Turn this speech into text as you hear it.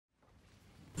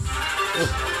Ladies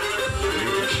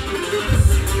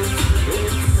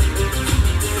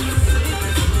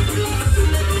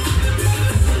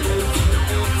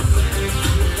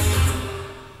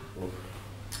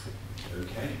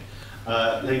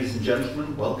and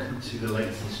gentlemen, welcome to the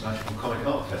latest International Comic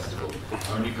Art Festival.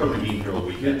 I mean, you've probably been here all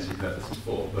weekend, so you've heard this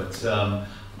before, but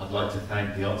I'd like to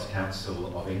thank the Arts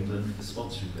Council of England for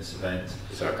sponsoring this event.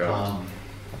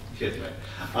 Cheers, mate.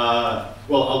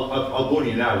 Well, I'll warn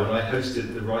you now, when I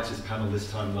hosted the writers' panel this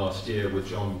time last year with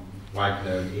John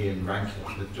Wagner and Ian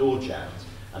Rankin, the door jammed,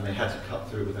 and they had to cut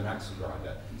through with an axle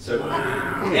grinder. So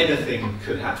anything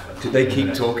could happen. Did they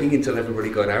keep talking until everybody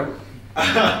got out?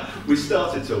 We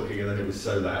started talking and then it was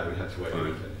so loud we had to wait until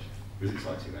we finished. It was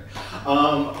exciting though.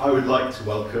 I would like to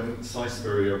welcome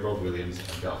Spurrier, Rob Williams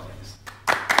and Garth Ennis.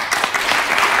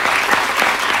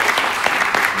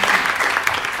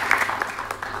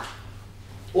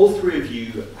 All three of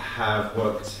you have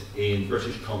worked in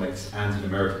British comics and in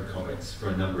American comics for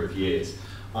a number of years.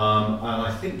 And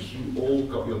I think you all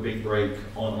got your big break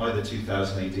on either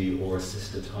 2000 AD or a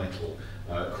sister title,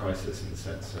 Crisis in the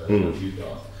sense of you,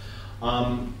 Garth.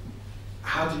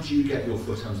 How did you get your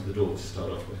foot under the door to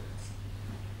start off with?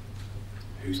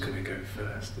 Who's going to go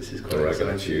first? This is quite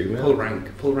exciting. Pull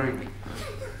rank, pull rank.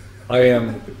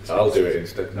 I'll do it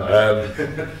instead. Nice.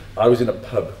 I was in a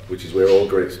pub, which is where all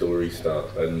great stories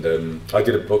start, and I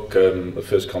did a book, a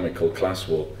first comic called Class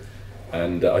War,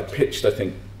 and I pitched, I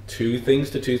think, 2 things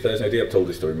to 2000 AD. I've told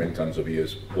this story many times over the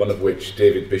years, one of which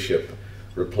David Bishop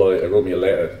wrote me a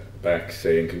letter back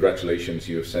saying, congratulations,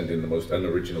 you have sent in the most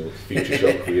unoriginal Future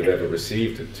Shock we have ever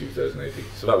received in 2000 AD.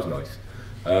 So that was nice.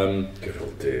 Good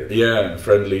old Dave. Yeah,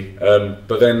 friendly.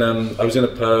 But then I was in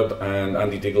a pub and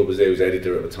Andy Diggle was there, he was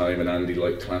editor at the time, and Andy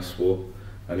liked Class War.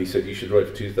 And he said, you should write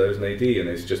for 2000 AD. And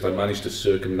it's just, I managed to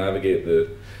circumnavigate the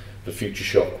Future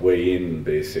Shock way in,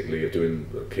 basically, of doing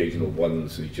occasional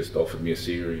ones. And he just offered me a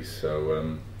series.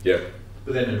 So, yeah.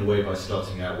 But then in a way, by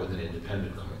starting out with an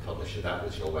independent comic publisher, that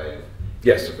was your way of...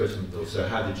 Yes. So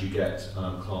how did you get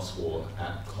Class War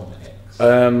at Comics?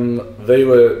 They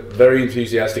were very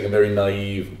enthusiastic and very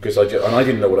naive, because I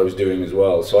didn't know what I was doing as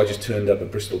well. So I just turned up at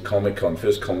Bristol Comic Con,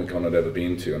 first Comic Con I'd ever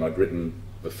been to, and I'd written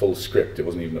the full script. It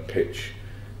wasn't even a pitch,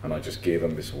 and I just gave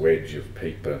them this wedge of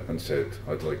paper and said,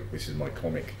 this is my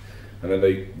comic. And then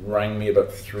they rang me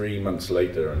about 3 months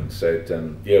later and said,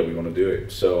 yeah, we want to do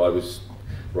it. So I was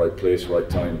right place, right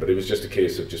time, but it was just a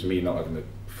case of just me not having the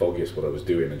foggiest what I was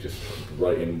doing and just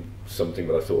writing something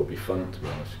that I thought would be fun, to be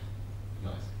honest.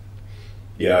 Nice.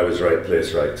 Yeah, I was right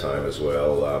place, right time as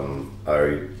well.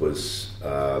 I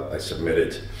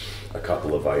submitted a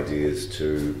couple of ideas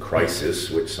to Crisis,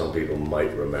 which some people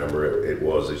might remember. It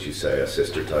was, as you say, a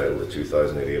sister title to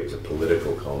 2000 AD. It was a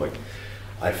political comic.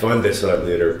 I found this out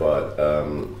later, but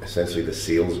essentially the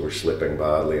sales were slipping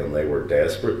badly and they were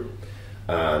desperate.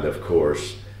 And of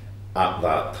course, at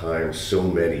that time, so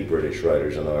many British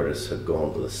writers and artists had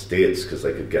gone to the States because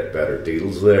they could get better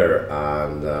deals there,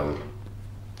 and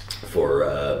for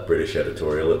British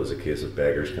editorial it was a case of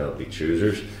beggars can't be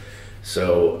choosers.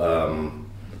 So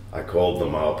I called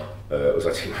them up. It was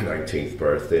actually my 19th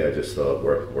birthday. I just thought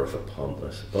worth a punt,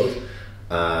 I suppose,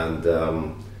 and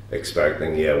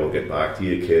expecting, yeah, we'll get back to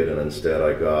you, kid, and instead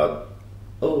I got,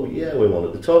 oh yeah, we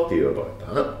wanted to talk to you about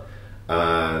that.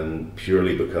 And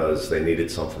purely because they needed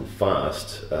something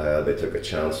fast, they took a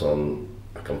chance on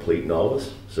a complete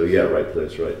novice. So yeah, right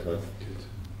place, right time.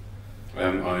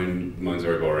 Good. Mine's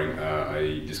very boring.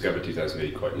 I discovered 2000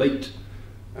 AD quite late.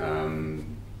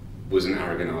 Was an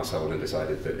arrogant arsehole and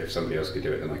decided that if somebody else could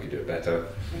do it, then I could do it better.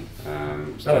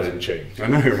 That hasn't changed. I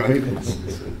know, right? It's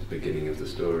the beginning of the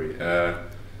story.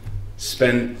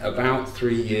 Spent about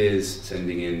 3 years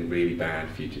sending in really bad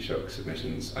Future Shock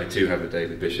submissions. I too have a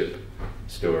David Bishop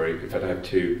story. In fact, I have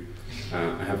 2.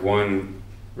 I have one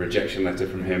rejection letter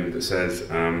from him that says,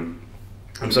 I'm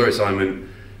sorry, Simon,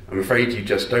 I'm afraid you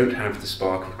just don't have the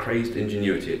spark of crazed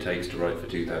ingenuity it takes to write for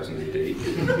 2000 AD.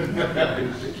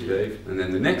 Thank you, Dave. And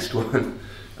then the next one,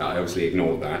 I obviously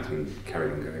ignored that and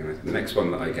carried on going. The next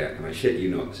one that I get, and I shit you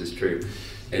not, this is true,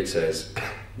 it says,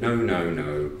 no, no,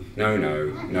 no, no, no,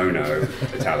 no, no,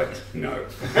 italics, no.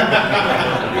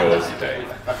 Yours, Dave.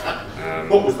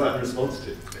 What was that in response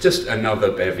to? Just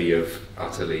another bevy of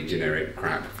utterly generic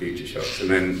crap Future Shocks. And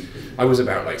then I was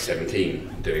about like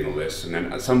 17 doing all this, and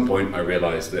then at some point I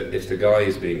realised that if the guy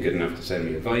is being good enough to send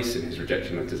me advice in his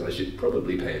rejection letters, I should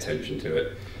probably pay attention to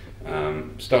it.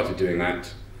 Started doing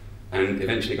that, and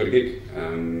eventually got a gig.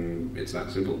 It's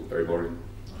that simple, very boring.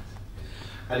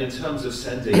 And in terms of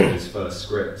sending these first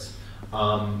scripts,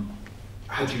 how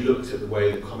had you looked at the way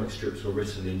the comic strips were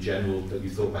written in general, that you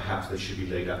thought perhaps they should be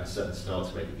laid out in a certain style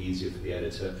to make it easier for the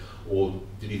editor? Or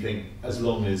did you think, as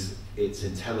long as it's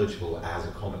intelligible as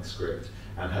a comic script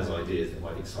and has ideas that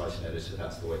might excite an editor,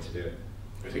 that's the way to do it?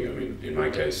 I think, in my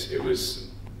case, it was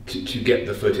to get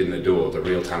the foot in the door. The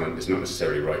real talent is not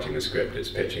necessarily writing the script, it's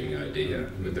pitching the idea,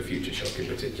 with the Future Shock in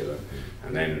particular.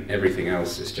 And then everything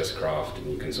else is just craft, and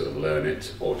you can sort of learn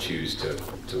it or choose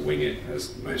to wing it,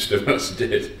 as most of us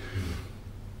did.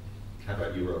 How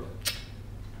about you,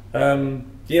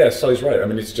 Rob? Yeah, Sally's right. I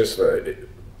mean, it's just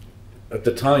at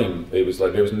the time it was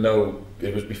like it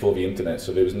was before the internet,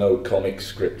 so there was no comic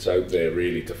scripts out there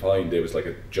really to find. There was like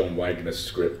a John Wagner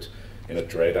script in a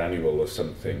Dread Annual or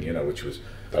something, you know, which was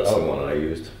that's the one I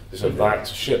used. So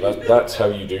that's how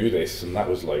you do this, and that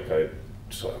was like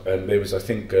and there was, I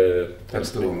think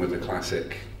that's the one with the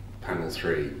classic panel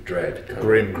 3 Dread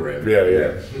Grim.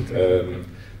 Yeah.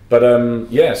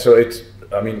 Yeah, so it's,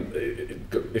 I mean,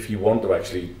 if you want to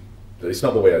actually, it's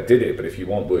not the way I did it, but if you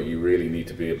want to, you really need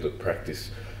to be able to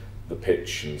practice the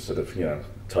pitch and sort of, you know,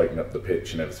 tighten up the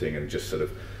pitch and everything, and just sort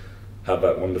of have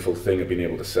that wonderful thing of being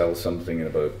able to sell something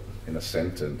in a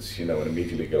sentence, you know, and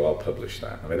immediately go, I'll publish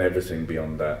that. I mean, everything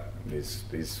beyond that is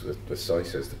as Si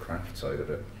says, the craft side of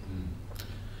it.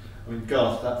 I mean,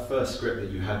 Garth, that first script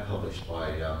that you had published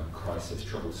by Crisis,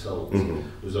 Troubled Souls,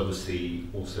 was obviously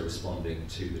also responding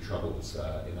to the Troubles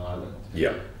in Ireland.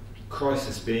 Yeah.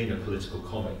 Crisis being a political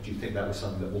comic, do you think that was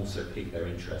something that also piqued their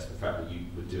interest, the fact that you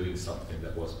were doing something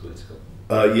that was political?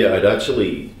 Yeah, I'd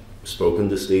actually spoken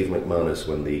to Steve McManus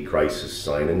when the Crisis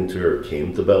signing tour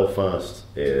came to Belfast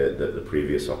the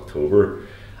previous October,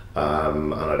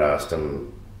 and I'd asked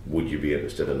him, would you be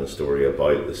interested in a story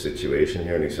about the situation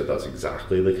here? And he said, that's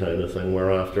exactly the kind of thing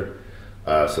we're after.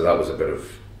 So that was a bit of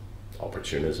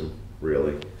opportunism,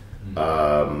 really.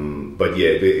 But yeah,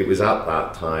 it was at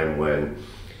that time when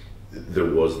there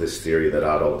was this theory that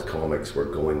adult comics were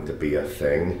going to be a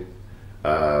thing.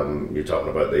 You're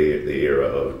talking about the era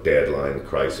of Deadline,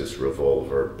 Crisis,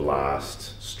 Revolver,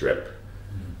 Blast, Strip,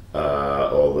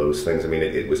 all those things. I mean,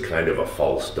 it was kind of a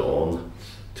false dawn,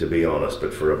 to be honest,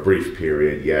 but for a brief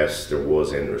period, yes, there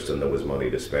was interest and there was money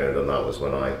to spend, and that was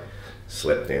when I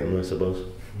slipped in, I suppose.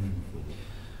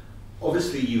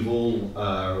 Obviously, you've all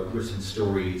written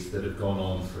stories that have gone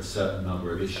on for a certain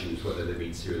number of issues, whether they've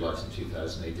been serialised in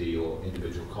 2000 AD or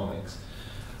individual comics.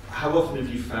 How often have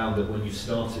you found that when you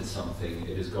started something,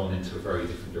 it has gone into a very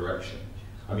different direction?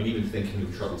 I mean, even thinking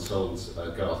of Troubled Souls,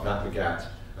 Garth, that begat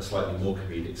a slightly more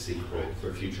comedic sequel for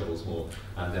A Few Troubles More,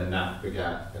 and then that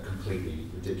begat a completely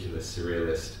ridiculous,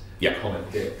 surrealist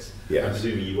comic Dicks. Yes. I'm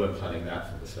assuming you weren't planning that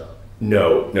from the start.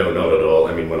 No, not at all.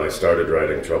 I mean, when I started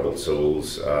writing Troubled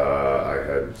Souls, I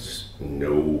had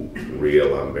no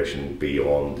real ambition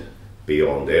beyond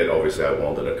it. Obviously, I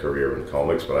wanted a career in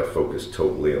comics, but I focused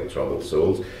totally on Troubled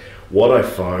Souls. What I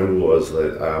found was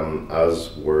that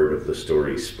as word of the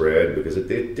story spread, because it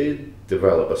did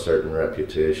develop a certain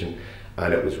reputation,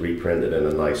 and it was reprinted in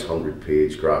a nice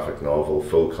 100-page graphic novel,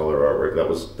 full color artwork. That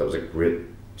was a great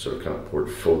sort of kind of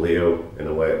portfolio in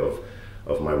a way of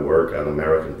my work, and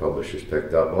American publishers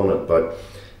picked up on it. But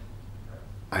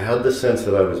I had the sense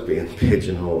that I was being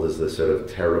pigeonholed as this sort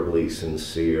of terribly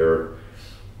sincere,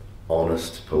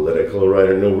 honest political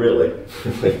writer. No, really.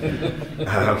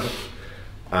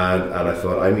 And I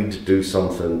thought, I need to do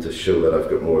something to show that I've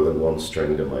got more than one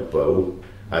string to my bow.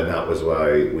 And that was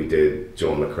why we did,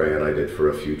 John McCrae and I did For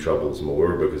a Few Troubles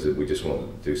More, because we just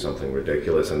wanted to do something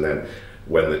ridiculous. And then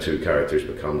when the two characters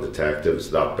become detectives,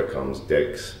 that becomes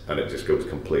Dicks, and it just goes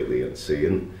completely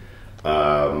insane.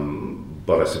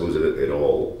 But I suppose it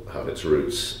all had its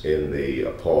roots in the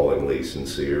appallingly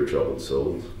sincere Troubled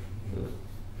Souls.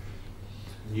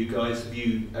 You guys, have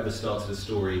you ever started a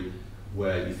story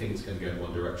where you think it's going to go in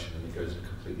one direction and it goes in a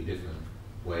completely different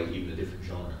way, even a different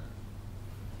genre?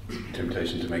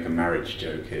 Temptation to make a marriage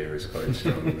joke here is quite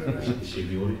strong. Is she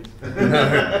the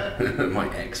audience?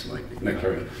 My ex might be. No,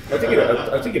 carry on.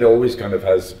 I think it always kind of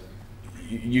has.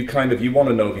 You want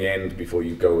to know the end before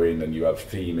you go in, and you have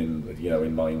theme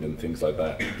in mind and things like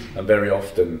that. And very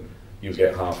often you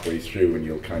get halfway through and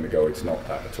you'll kind of go, it's not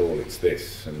that at all, it's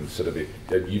this, and sort of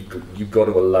you've got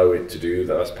to allow it to do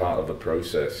that. That's part of the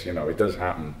process. You know, it does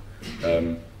happen.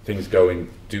 Things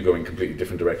do go in completely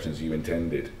different directions you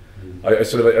intended. I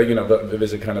sort of,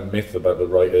 there's a kind of myth about the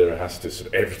writer has to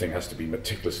everything has to be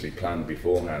meticulously planned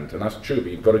beforehand, and that's true. But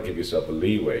you've got to give yourself a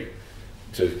leeway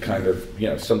to kind of,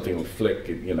 something will flick,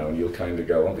 and you'll kind of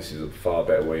go, oh, this is a far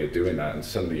better way of doing that, and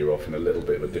suddenly you're off in a little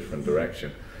bit of a different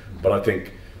direction. But I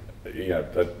think,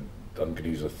 that I'm going to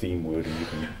use a theme word, and you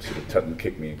can sort of tap and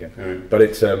kick me again. But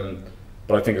it's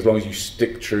But I think as long as you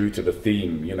stick true to the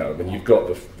theme, you know, then you've got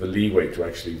the leeway to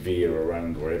actually veer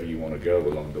around wherever you want to go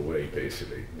along the way,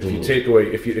 basically. If you take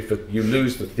away, if you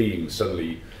lose the theme,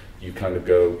 suddenly you kind of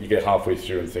go, you get halfway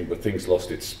through and think the thing's lost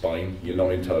its spine. You're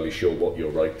not entirely sure what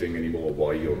you're writing anymore,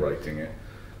 why you're writing it.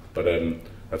 But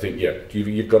I think, yeah,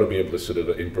 you've got to be able to sort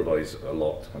of improvise a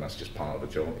lot, and that's just part of the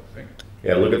job, I think.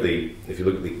 Yeah, if you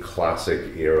look at the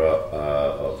classic era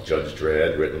of Judge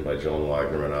Dredd, written by John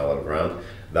Wagner and Alan Grant,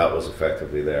 that was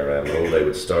effectively their MO. They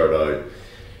would start out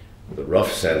with a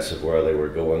rough sense of where they were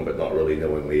going, but not really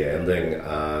knowing the ending.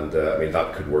 And I mean,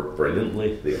 that could work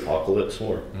brilliantly. The Apocalypse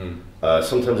War.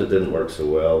 Sometimes it didn't work so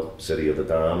well. City of the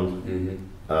Damned.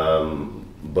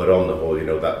 But on the whole, you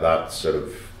know, that sort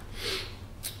of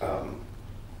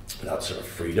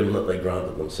freedom that they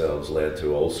granted themselves led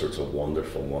to all sorts of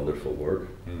wonderful, wonderful work.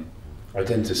 I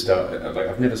tend to start,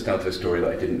 I've never started a story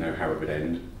that I didn't know how it would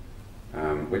end,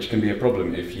 which can be a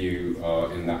problem if you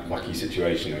are in that lucky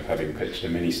situation of having pitched a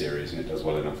mini-series and it does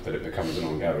well enough that it becomes an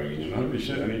ongoing, and you're like, holy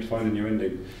shit, I need to find a new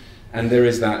ending. And there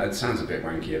is that, it sounds a bit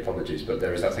wanky, apologies, but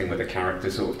there is that thing where the character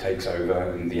sort of takes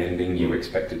over and the ending you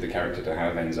expected the character to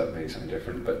have ends up being something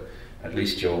different, but at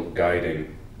least you're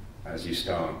guiding as you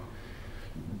start.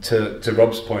 To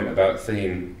Rob's point about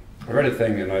theme, I read a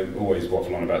thing, and I always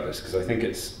waffle on about this because I think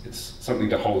it's something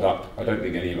to hold up. I don't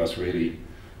think any of us really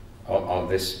are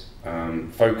this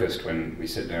focused when we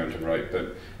sit down to write.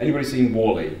 But anybody seen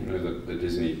Wall-E? You know, the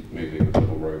Disney movie with the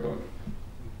little robot.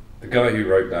 The guy who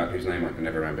wrote that, whose name I can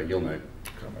never remember, you'll know.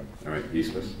 Can't remember. All right,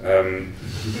 useless.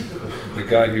 The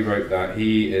guy who wrote that,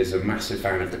 he is a massive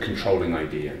fan of the controlling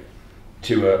idea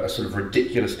to a sort of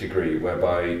ridiculous degree,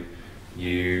 whereby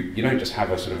you don't just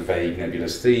have a sort of vague,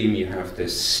 nebulous theme, you have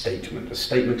this statement, a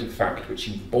statement of fact which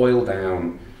you boil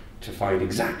down to find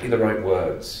exactly the right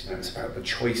words. You know, it's about the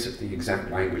choice of the exact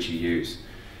language you use.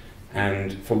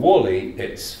 And for Wall-E,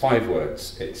 it's 5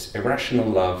 words. It's irrational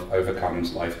love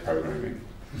overcomes life programming.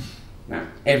 Now,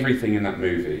 everything in that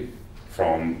movie,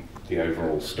 from the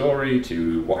overall story,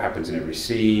 to what happens in every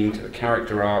scene, to the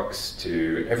character arcs,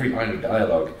 to every line of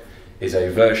dialogue, is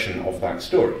a version of that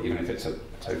story, even if it's a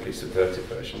totally subverted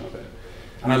version of it.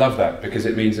 And I love that, because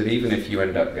it means that even if you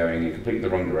end up going in completely the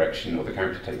wrong direction, or the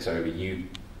character takes over, you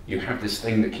have this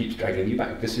thing that keeps dragging you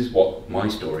back. This is what my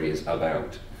story is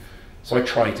about. So I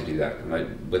try to do that,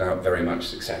 and without very much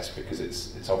success, because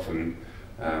it's often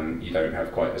you don't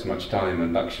have quite as much time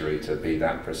and luxury to be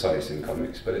that precise in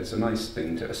comics, but it's a nice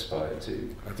thing to aspire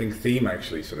to. I think theme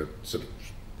actually sort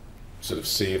of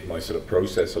saved my sort of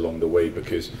process along the way,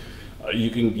 because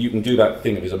you can do that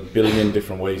thing. There's a billion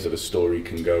different ways that a story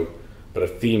can go, but a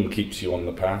theme keeps you on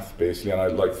the path, basically. And I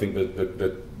like think that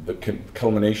the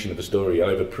culmination of the story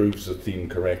either proves the theme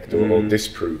correct or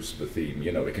disproves the theme.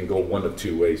 You know, it can go one of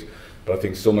 2 ways. But I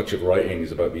think so much of writing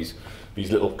is about these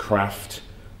little craft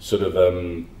sort of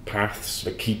paths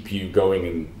that keep you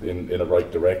going in a right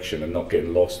direction and not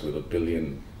getting lost with a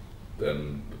billion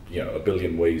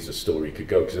ways a story could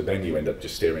go, because then you end up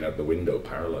just staring out the window,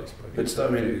 paralysed by it. But I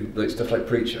mean, like stuff like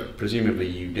Preacher, presumably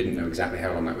you didn't know exactly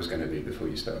how long that was going to be before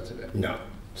you started it. No,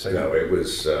 it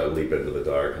was leap into the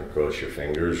dark and cross your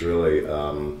fingers, really.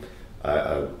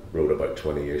 I wrote about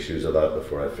 20 issues of that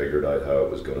before I figured out how it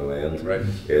was going to end. Right.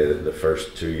 The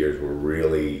first 2 years were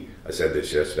really, I said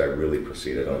this yesterday, I really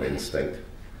proceeded on instinct.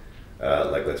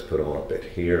 Like, let's put on a bit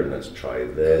here and let's try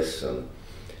this. And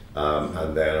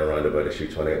then around about issue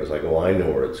 20, it was like, oh, I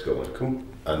know where it's going. Cool.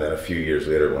 And then a few years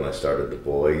later, when I started The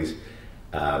Boys,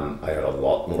 I had a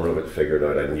lot more of it figured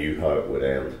out. I knew how it would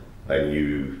end. I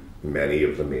knew many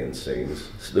of the main scenes.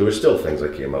 So there were still things I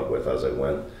came up with as I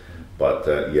went. But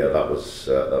yeah, that was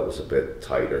a bit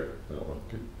tighter, that one.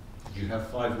 You have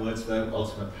 5 words though.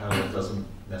 Ultimate power doesn't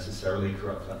necessarily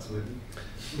corrupt absolutely.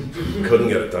 Couldn't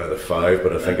get it down to 5,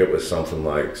 but I think it was something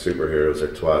like superheroes are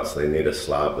twats, they need a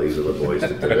slap, these are the boys to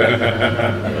do it. I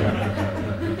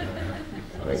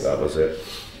think that was it.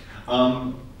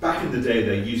 Back in the day,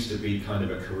 there used to be kind of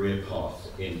a career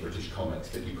path in British comics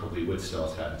that you probably would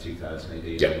start out in 2000 AD,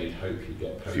 yeah. And you'd hope you'd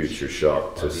get poached. Future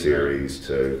Shock to series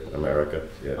to America.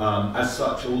 Yeah. As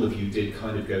such, all of you did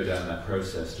kind of go down that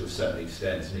process to a certain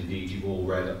extent, and indeed you've all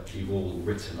written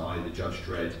either Judge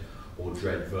Dredd or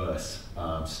Dreadverse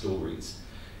stories.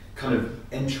 Kind of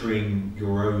entering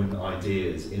your own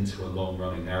ideas into a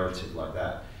long-running narrative like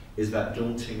that, is that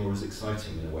daunting or is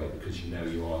exciting in a way, because you know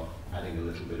you are adding a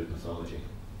little bit of mythology?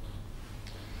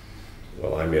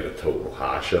 Well, I made a total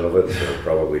hash of it, so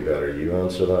probably better you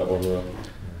answer that one, Rob.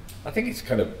 I think it's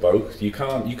kind of both. You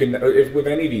can, if, with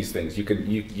any of these things, you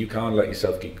can't let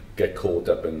yourself get caught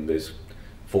up in this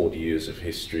 40 years of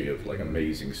history of like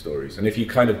amazing stories. And if you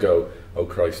kind of go, oh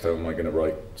Christ, how am I going to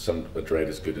write a Dread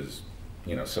as good as,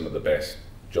 you know, some of the best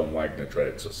John Wagner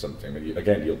Dreads or something, and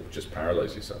again, you'll just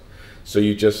paralyze yourself. So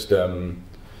you just try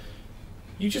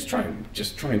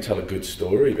and tell a good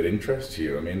story that interests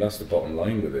you. I mean, that's the bottom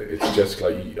line with it. It's just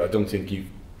like, I don't think you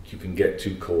can get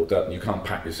too caught up, and you can't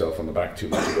pat yourself on the back too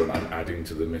much about adding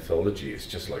to the mythology. It's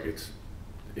just like,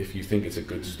 if you think it's a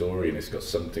good story and it's got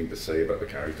something to say about the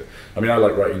character. I mean, I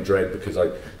like writing Dread because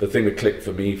the thing that clicked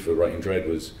for me for writing Dread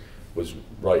was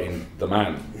writing the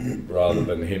man rather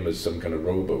than him as some kind of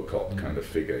RoboCop kind of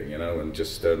figure, you know, and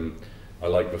just I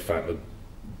like the fact that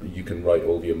you can write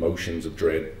all the emotions of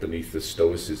Dread beneath the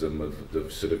stoicism of the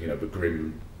sort of, you know, the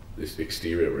grim this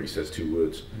exterior where he says 2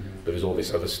 words, but there's all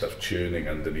this other stuff churning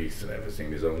underneath and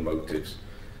everything, his own motives.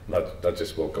 And that's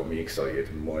just what got me excited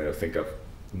and why I think I've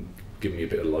given me a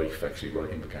bit of life actually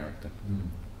writing the character.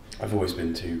 I've always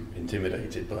been too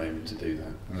intimidated by him to do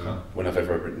that. When I've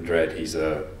ever written Dread, he's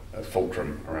a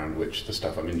fulcrum around which the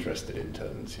stuff I'm interested in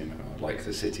turns. You know, I like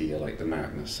the city, I like the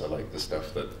madness, I like the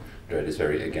stuff that Dread is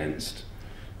very against.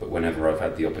 But whenever I've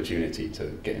had the opportunity to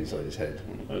get inside his head,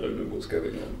 I don't know what's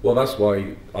going on. Well, that's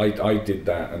why I did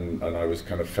that, and I was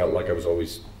kind of felt like I was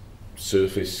always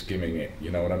surface skimming it, you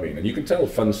know what I mean? And you can tell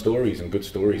fun stories and good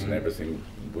stories and everything,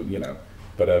 you know.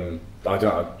 But I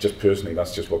don't. Just personally,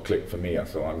 that's just what clicked for me. I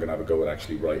thought I'm going to have a go at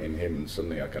actually writing him, and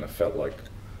suddenly I kind of felt like.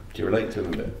 Do you relate to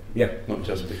him a bit? Yeah. Not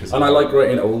just because. And I like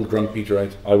writing old grumpy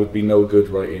Dread. I would be no good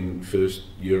writing first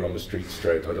year on the streets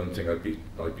Dread. I don't think I'd be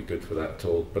good for that at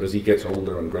all. But as he gets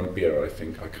older and grumpier, I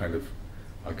think I kind of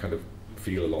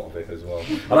feel a lot of it as well.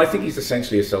 And I think he's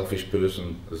essentially a selfish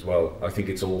person as well. I think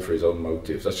it's all for his own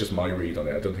motives. That's just my read on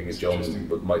it. I don't think it's John,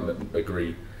 but might not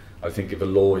agree. I think if the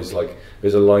law is like,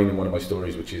 there's a line in one of my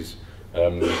stories which is,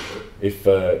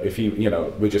 if he, you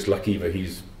know, we're just lucky that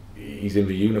he's in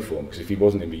the uniform, because if he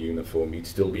wasn't in the uniform, he'd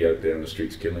still be out there on the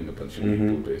streets killing a bunch of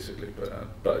people, basically.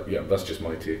 But yeah, that's just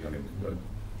my take on him.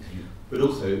 But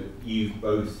also, you've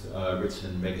both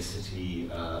written Megacity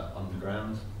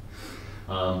Underground.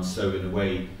 So in a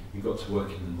way, you got to work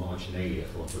in the marginalia,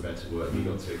 for want of a better word. You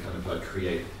got to kind of like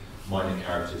create minor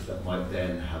characters that might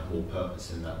then have more purpose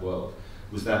in that world.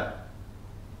 Was that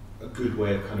a good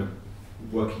way of kind of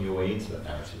working your way into that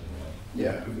narrative in a way?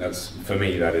 Yeah, that's, for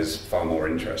me, that is far more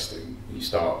interesting. You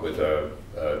start with a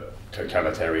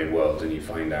totalitarian world and you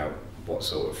find out what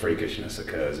sort of freakishness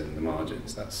occurs in the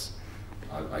margins.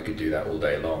 I could do that all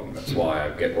day long. That's why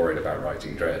I get worried about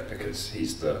writing Dread, because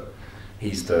he's the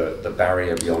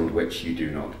barrier beyond which you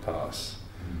do not pass.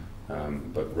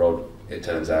 But Rod, it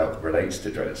turns out, relates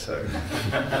to Dread, so...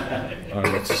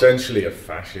 I'm essentially a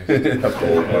fascist.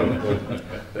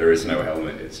 There is no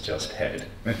helmet, it's just head.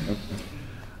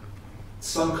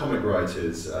 Some comic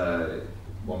writers,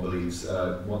 one believes,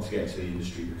 want to get into the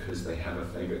industry because they have a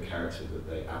favourite character that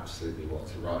they absolutely want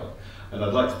to write. And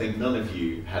I'd like to think none of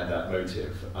you had that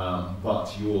motive,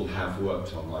 but you all have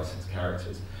worked on licensed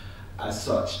characters. As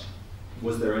such,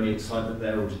 was there any excitement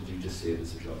there, or did you just see it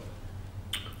as a job?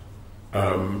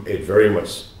 It very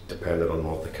much depended on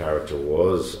what the character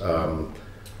was.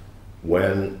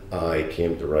 When I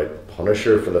came to write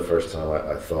Punisher for the first time,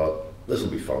 I thought, this will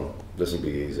be fun, this will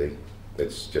be easy.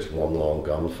 It's just one long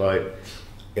gunfight.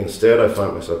 Instead, I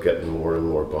found myself getting more and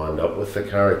more bound up with the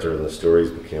character, and the stories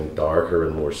became darker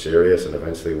and more serious, and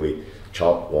eventually we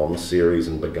chopped one series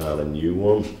and began a new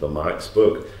one, the Max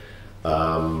book.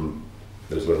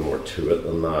 There's a little more to it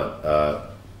than that.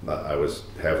 I was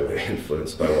heavily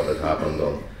influenced by what had happened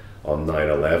on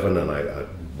 9/11, and I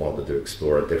wanted to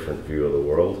explore a different view of the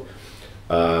world.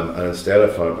 And instead I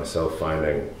found myself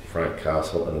finding Frank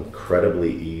Castle an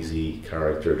incredibly easy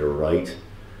character to write.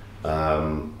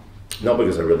 Not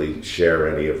because I really share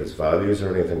any of his values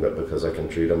or anything, but because I can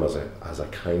treat him as a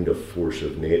kind of force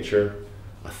of nature,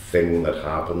 a thing that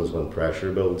happens when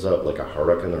pressure builds up, like a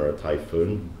hurricane or a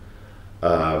typhoon.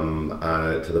 And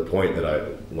to the point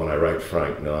that when I write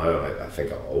Frank now, I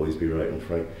think I'll always be writing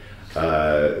Frank,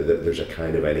 that there's a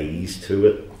kind of an ease to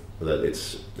it, that it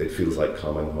feels like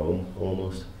coming home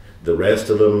almost. The rest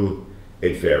of them,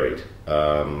 it varied.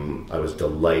 I was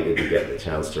delighted to get the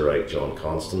chance to write John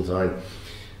Constantine,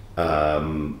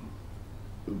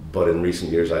 but in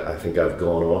recent years I think I've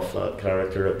gone off that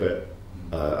character a bit.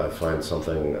 I find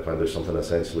there's something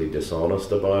essentially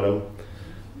dishonest about him.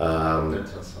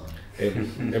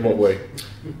 In what way?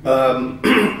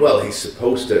 Well, he's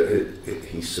supposed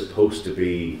to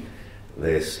be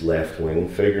this left-wing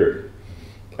figure,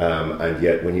 and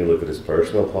yet when you look at his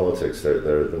personal politics, they're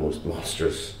the most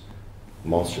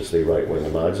monstrously right-wing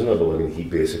imaginable. I mean, he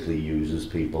basically uses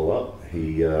people up.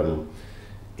 He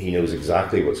he knows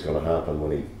exactly what's going to happen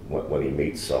when he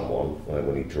meets someone,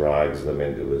 when he drags them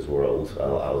into his world.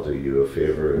 I'll do you a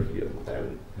favour,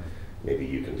 then maybe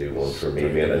you can do one for me,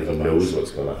 mate. And he knows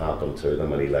what's going to happen to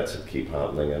them, and he lets it keep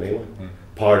happening anyway.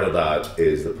 Part of that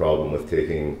is the problem with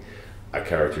taking a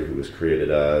character who was created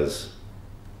as,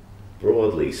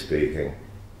 broadly speaking,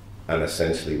 an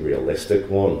essentially realistic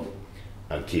one,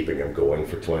 and keeping him going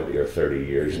for 20 or 30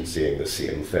 years and seeing the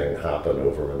same thing happen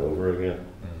over and over again.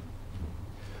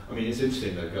 I mean, it's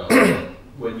interesting though, Garth,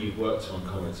 when you've worked on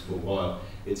comics for a while,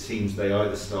 it seems they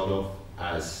either start off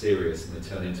as serious and then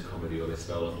turn into comedy, or they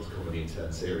start off as comedy and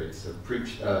turn serious. So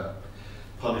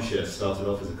Punisher started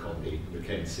off as a comedy and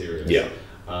became serious. Yeah.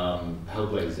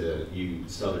 Hellblazer, you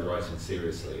started writing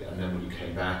seriously, and then when you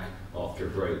came back after a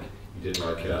break, you did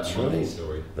like a Monday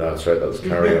story. That's right. That was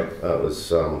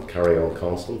Carry On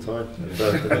Constantine.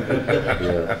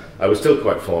 Yeah, I was still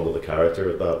quite fond of the character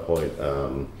at that point,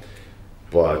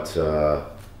 but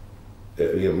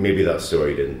maybe that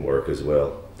story didn't work as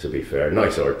well. To be fair,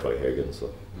 nice art by Higgins.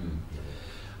 So.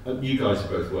 You guys have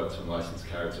both worked on licensed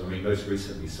characters. I mean, most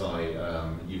recently, Si,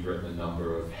 you've written a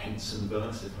number of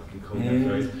Henson-verse, if I can call that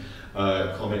phrase,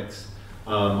 comics.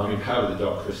 I mean, Power of the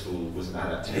Dark Crystal was an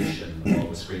adaptation of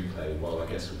a screenplay, while I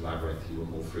guess with Labyrinth you were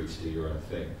more free to do your own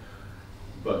thing.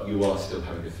 But you are still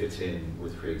having to fit in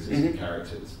with pre-existing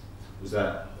characters. Was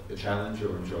that a challenge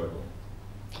or enjoyable?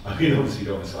 I mean, obviously you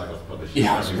don't want to slag off the publisher.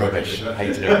 Yeah, it's rubbish.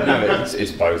 Hated it. No,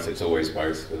 it's both. It's always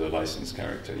both with a licensed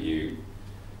character. You,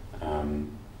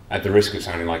 at the risk of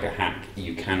sounding like a hack,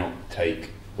 you cannot take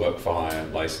work for hire,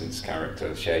 licensed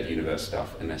character, shared universe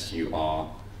stuff unless you are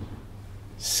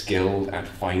skilled at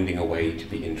finding a way to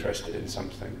be interested in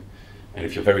something. And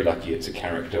if you're very lucky, it's a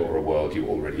character or a world you're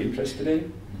already interested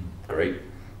in, great.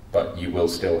 But you will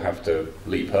still have to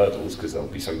leap hurdles because there'll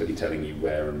be somebody telling you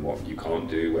where and what you can't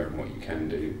do, where and what you can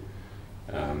do.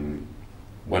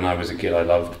 When I was a kid, I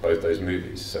loved both those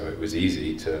movies, so it was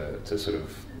easy to sort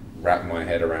of wrap my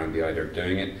head around the idea of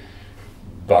doing it.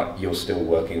 But you're still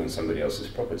working on somebody else's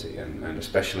property, and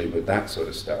especially with that sort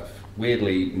of stuff.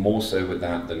 Weirdly, more so with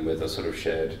that than with a sort of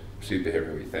shared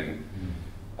superhero-y thing.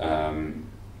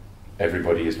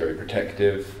 Everybody is very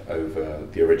protective over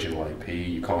the original IP.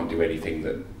 You can't do anything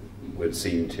that would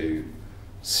seem to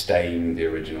stain the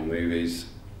original movies.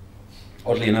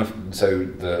 Oddly enough, so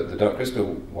the Dark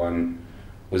Crystal one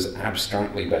was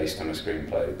abstractly based on a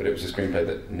screenplay, but it was a screenplay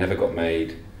that never got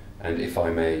made, and if I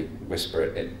may whisper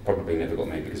it, it probably never got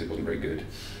made because it wasn't very good.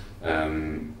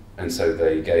 And so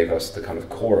they gave us the kind of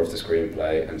core of the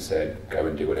screenplay and said, go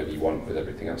and do whatever you want with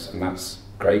everything else. And that's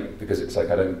great because it's like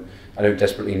I don't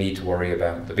desperately need to worry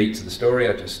about the beats of the story,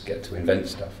 I just get to invent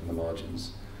stuff in the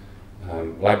margins.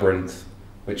 Labyrinth,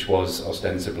 which was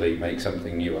ostensibly make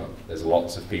something new up. There's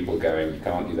lots of people going, you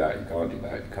can't do that, you can't do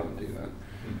that, you can't do that.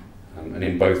 And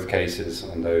in both cases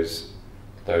on those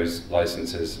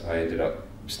licenses, I ended up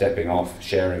stepping off,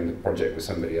 sharing the project with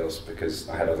somebody else because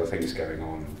I had other things going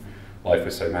on. Life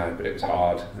was so mad, but it was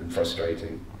hard and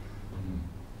frustrating.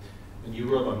 And you've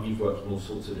worked on all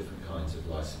sorts of different kinds of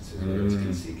licenses, whether it's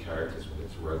DC characters, whether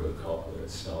it's RoboCop, whether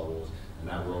it's Star Wars, and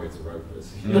now Roy the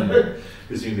Rovers. You know?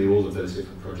 Presumably all of those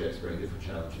different projects bring different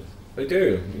challenges. They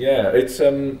do, yeah. It's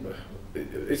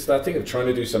that thing of trying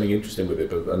to do something interesting with it,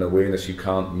 but an awareness you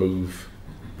can't move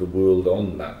the world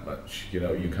on that much. You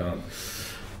know, you can't.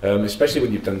 Especially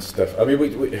when you've done stuff. I mean,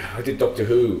 I did Doctor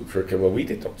Who for we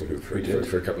did Doctor Who for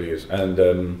a couple of years, and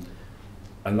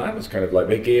that was kind of like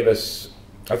they gave us.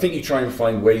 I think you try and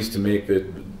find ways to make the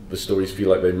stories feel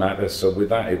like they matter. So with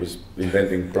that, it was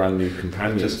inventing brand new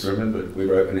companions. I just remembered we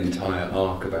wrote an entire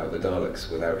arc about the Daleks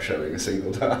without showing a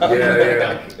single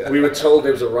Dalek. Yeah. We were told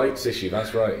there was a rights issue.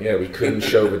 That's right. Yeah, we couldn't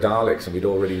show the Daleks, and we'd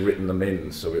already written them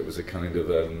in, so it was a kind of.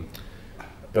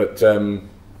 But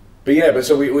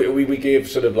so we gave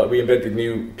sort of like we invented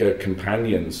new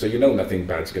companions. So you know nothing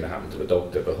bad's going to happen to the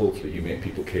Doctor, but hopefully you make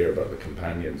people care about the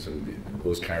companions, and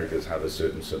those characters have a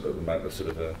certain sort of amount of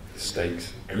sort of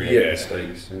stakes. Yeah,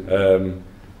 stakes.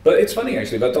 But it's funny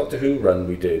actually that Doctor Who run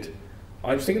we did.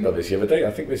 I was thinking about this the other day.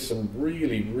 I think there's some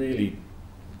really, really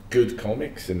good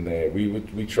comics in there.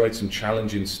 We tried some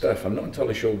challenging stuff. I'm not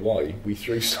entirely sure why we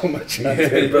threw so much at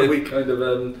it, but we kind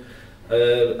of.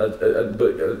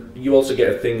 But you also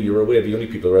get a thing, you're aware the only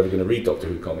people who are ever going to read Doctor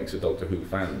Who comics are Doctor Who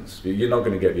fans. You're not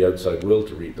going to get the outside world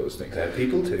to read those things. They're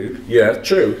people too. Yeah,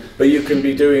 true. But you can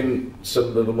be doing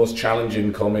some of the most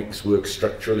challenging comics work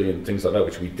structurally and things like that,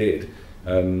 which we did.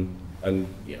 And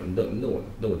you know,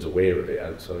 no one's aware of it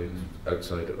outside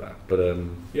of that. But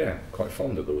yeah, quite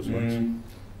fond of those ones.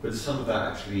 But does some of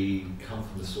that actually come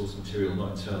from the source material,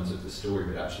 not in terms of the story,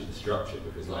 but actually the structure?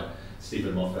 Because like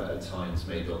Stephen Moffat at times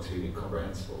made Doctor Who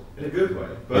incomprehensible, in a good way.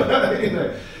 But you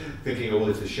know, thinking, oh,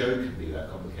 if the show can be that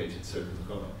complicated, so can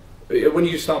the comic. When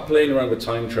you start playing around with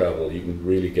time travel, you can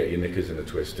really get your knickers in a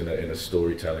twist in a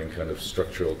storytelling kind of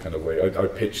structural kind of way. I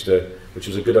pitched which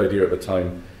was a good idea at the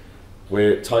time,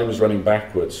 where time was running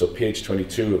backwards. So page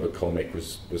 22 of a comic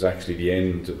was actually the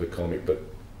end of the comic, but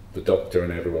the Doctor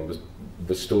and everyone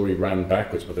the story ran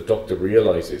backwards, but the Doctor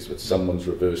realizes that someone's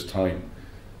reversed time,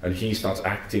 and he starts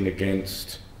acting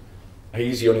against.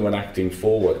 He's the only one acting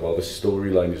forward while the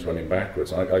storyline is running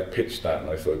backwards. I pitched that, and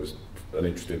I thought it was an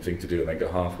interesting thing to do, and then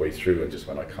got halfway through and just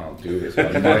went, I can't do this.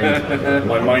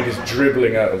 My mind is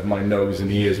dribbling out of my nose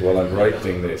and ears while I'm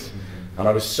writing this. And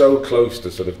I was so close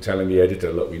to sort of telling the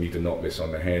editor, look, we need to knock this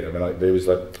on the head. I mean, there was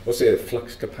like, what's it,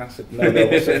 flux capacitor? No,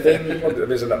 what's the thing?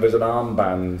 There's an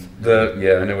armband.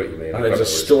 Yeah, I know what you mean. And there's a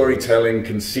storytelling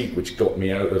conceit which got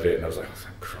me out of it, and I was like, oh,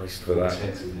 thank Christ for that.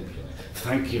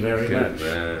 Thank you very much.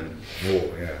 Man.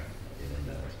 Oh, yeah.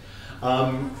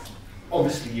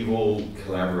 Obviously, you've all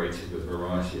collaborated with a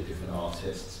variety of different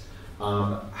artists.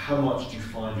 How much do you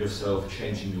find yourself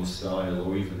changing your style,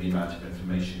 or even the amount of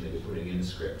information that you're putting in the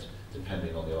script,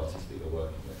 depending on the artist that you're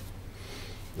working with?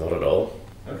 Not at all.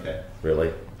 Okay.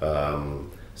 Really.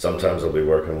 Sometimes I'll be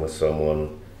working with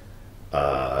someone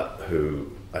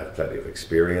who I have plenty of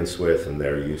experience with, and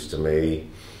they're used to me.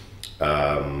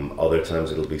 Other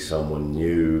times it'll be someone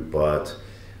new, but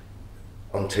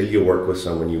until you work with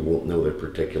someone, you won't know their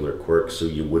particular quirks, so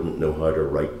you wouldn't know how to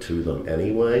write to them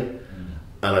anyway.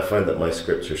 And I find that my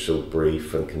scripts are so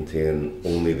brief and contain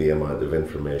only the amount of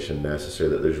information necessary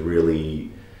that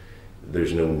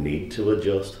there's no need to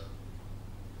adjust.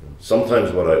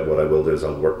 Sometimes what I will do is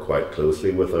I'll work quite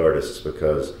closely with artists,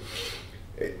 because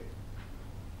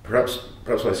perhaps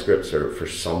my scripts are, for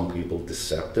some people,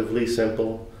 deceptively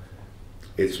simple.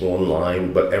 It's one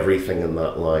line, but everything in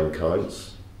that line counts.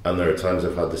 And there are times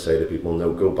I've had to say to people,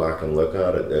 no, go back and look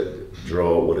at it,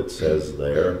 draw what it says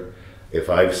there. If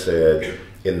I've said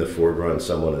in the foreground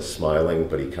someone is smiling,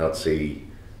 but he can't see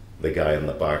the guy in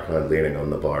the background leaning on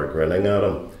the bar grinning at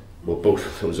him, well, both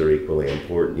of those are equally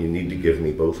important. You need to give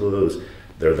me both of those.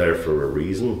 They're there for a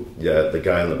reason. Yeah, the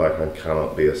guy in the background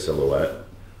cannot be a silhouette.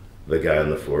 The guy in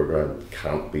the foreground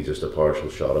can't be just a partial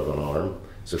shot of an arm.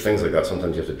 So things like that,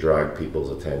 sometimes you have to drag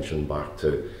people's attention back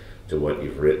to what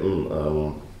you've written.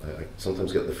 I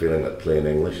sometimes get the feeling that plain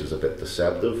English is a bit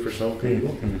deceptive for some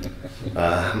people.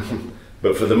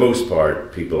 But for the most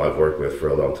part, people I've worked with for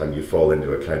a long time, you fall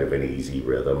into a kind of an easy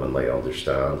rhythm and they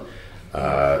understand.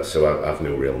 So I've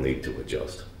no real need to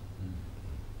adjust.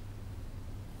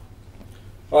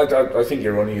 I think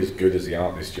you're only as good as the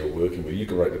artist you're working with. You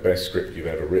can write the best script you've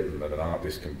ever written and an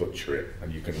artist can butcher it,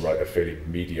 and you can write a fairly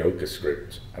mediocre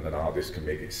script and an artist can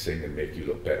make it sing and make you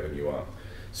look better than you are.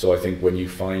 So I think when you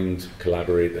find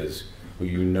collaborators who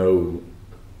you know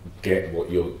get what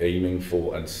you're aiming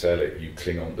for and sell it, you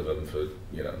cling on to them for,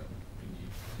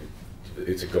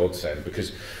 it's a godsend,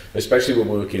 because especially we're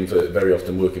working for, very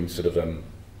often working sort of,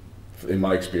 in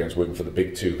my experience working for the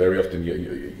big two, very often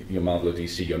you're Marvel or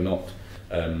DC, you're not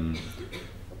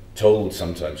told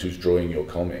sometimes who's drawing your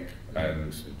comic,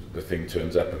 and the thing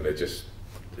turns up and they're just,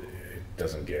 it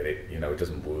doesn't get it, it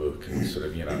doesn't work, and sort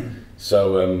of,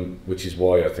 so which is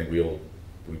why I think we all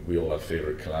have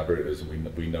favourite collaborators, and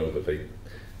we know that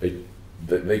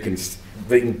they can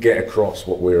get across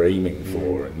what we're aiming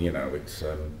for, and it's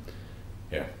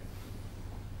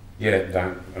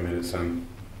that, I mean, it's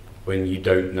when you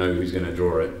don't know who's going to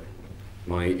draw it.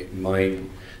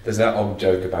 There's that old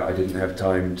joke about I didn't have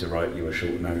time to write you a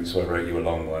short note, so I wrote you a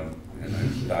long one.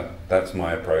 That's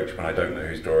my approach. When I don't know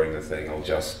who's drawing the thing, I'll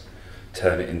just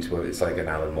turn it into it's like an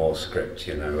Alan Moore script,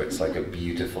 it's like a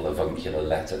beautiful avuncular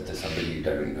letter to somebody you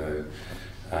don't know,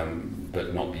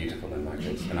 but not beautiful in that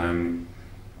case. And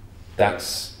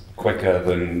that's quicker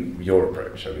than your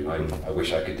approach. I mean, I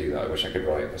wish I could do that. I wish I could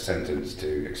write a sentence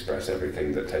to express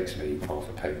everything that takes me half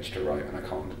a page to write, and I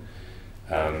can't.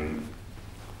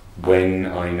 When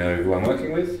I know who I'm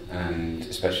working with, and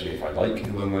especially if I like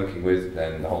who I'm working with,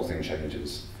 then the whole thing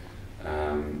changes,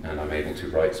 and I'm able to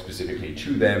write specifically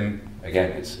to them.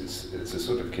 Again, it's a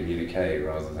sort of communique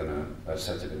rather than a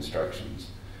set of instructions,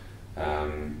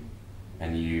 and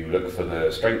you look for the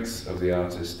strengths of the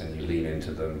artist and you lean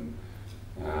into them.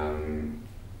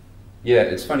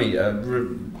 It's funny,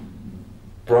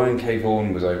 Brian K.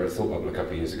 Vaughan was over at Thought Bubble a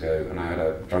couple of years ago, and I had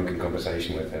a drunken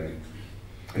conversation with him.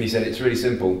 And he said it's really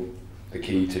simple, the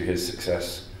key to his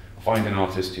success: find an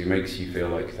artist who makes you feel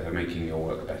like they're making your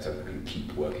work better and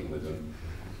keep working with them.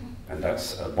 and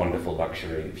that's a wonderful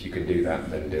luxury. If you can do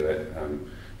that, then do it.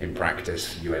 In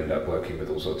practice, you end up working with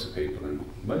all sorts of people, and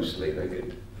mostly they're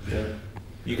good. Yeah.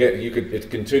 The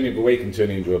way you can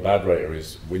turn into a bad writer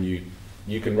is when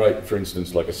you can write, for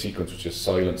instance, like a sequence which is a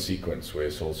silent sequence where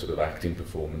it's all sort of acting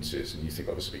performances, and you think,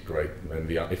 oh, this would be great. And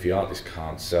then if the artist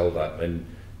can't sell that, then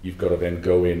you've got to then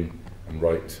go in and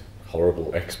write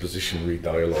horrible expositionary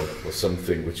dialogue or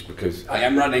something, which, because I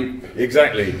am running.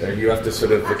 Exactly, and you have to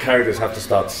the characters have to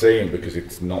start saying, because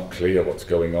it's not clear what's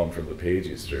going on from the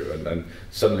pages through, and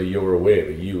suddenly you're aware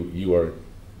that you are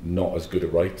not as good a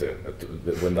writer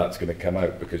when that's going to come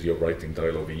out, because you're writing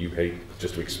dialogue and you hate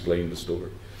just to explain the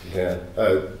story. Yeah,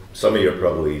 some of you are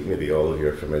probably, maybe all of you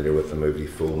are familiar with the movie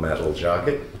Full Metal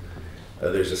Jacket.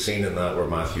 There's a scene in that where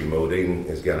Matthew Modine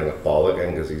is getting a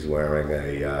bollocking because he's wearing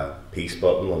a peace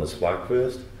button on his flak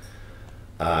vest.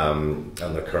 And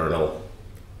the colonel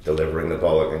delivering the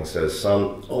bollocking says,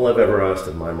 "Son, all I've ever asked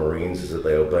of my Marines is that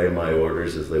they obey my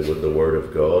orders as they would the word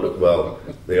of God." Well,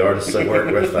 the artists I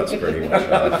work with, that's pretty much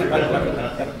how I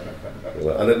feel.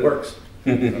 And it works.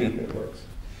 It works.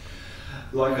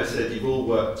 Like I said, you've all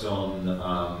worked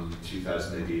on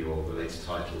 2000 AD or related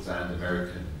titles and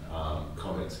American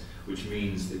comics, which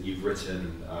means that you've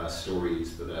written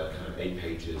stories that are kind of 8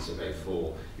 pages of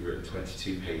A4. You've written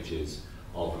 22 pages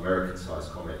of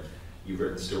American-sized comic. You've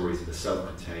written stories that are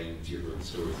self-contained. You've written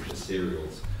stories that are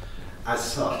serials. As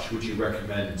such, would you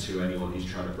recommend to anyone who's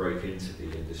trying to break into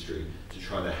the industry to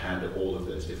try to handle all of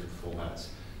those different formats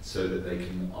so that they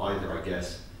can either, I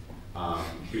guess,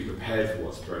 be prepared for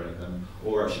what's thrown at them,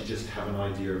 or actually just have an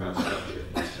idea about structure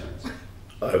in these terms?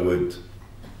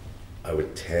 I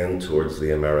would tend towards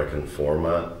the American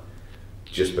format,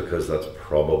 just because that's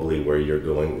probably where you're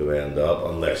going to end up,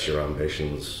 unless your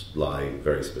ambitions lie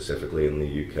very specifically in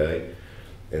the UK,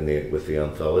 with the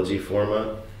anthology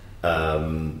format.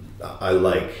 I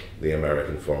like the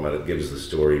American format. It gives the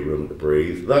story room to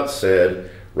breathe. That said,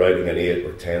 writing an 8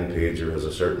 or 10 pager has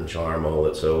a certain charm all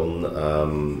its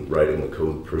own. Writing the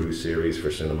Code Prue series for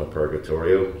Cinema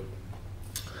Purgatorio,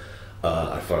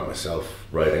 I found myself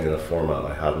writing in a format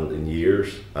I hadn't in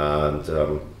years,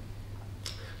 and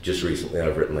just recently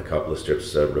I've written a couple of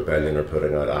strips. Rebellion are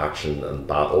putting out action and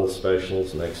battle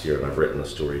specials next year, and I've written a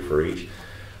story for each,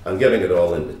 and getting it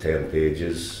all into 10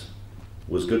 pages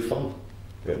was good fun.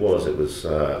 It was,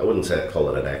 I wouldn't say I'd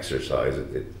call it an exercise,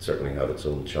 it certainly had its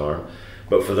own charm,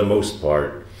 but for the most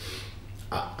part,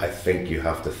 I think you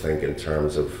have to think in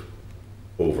terms of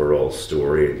overall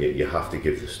story. You have to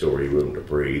give the story room to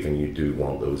breathe, and you do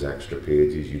want those extra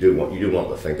pages. You do want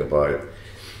to think about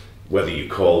whether you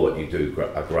call what you do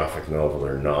a graphic novel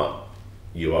or not.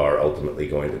 You are ultimately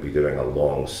going to be doing a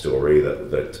long story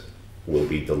that will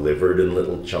be delivered in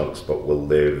little chunks, but will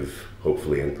live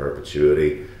hopefully in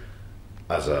perpetuity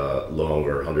as a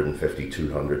longer 150,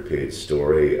 200 page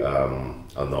story, a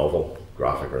novel,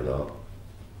 graphic or not.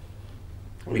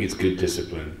 I think it's good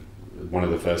discipline. One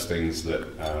of the first things that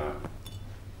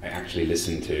I actually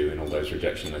listened to in all those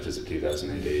rejection letters at 2000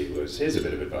 AD was, here's a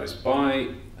bit of advice: buy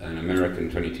an American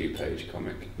 22-page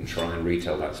comic and try and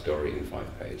retell that story in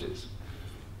 5 pages.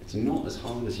 It's not as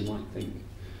hard as you might think,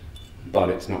 but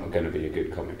it's not going to be a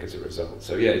good comic as a result.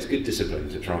 So yeah, it's good discipline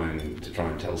to try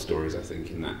and tell stories, I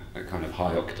think, in that kind of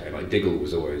high octane. Like Diggle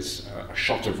was always a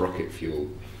shot of rocket fuel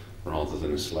rather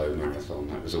than a slow marathon.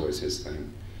 That was always his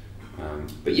thing.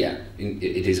 But yeah,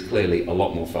 it is clearly a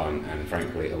lot more fun, and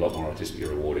frankly a lot more artistically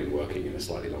rewarding working in a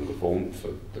slightly longer form for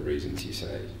the reasons you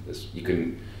say. You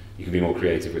can be more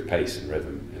creative with pace and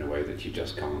rhythm in a way that you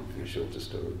just can't in a shorter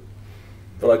story.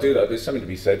 Well, I do that. There's something to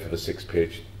be said for the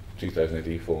 6-page 2000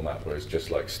 AD format, where it's just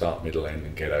like start, middle, end,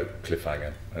 and get out,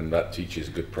 cliffhanger, and that teaches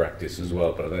good practice as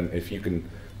well. But then if you can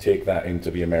take that into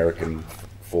the American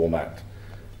format,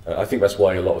 I think that's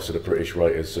why a lot of sort of British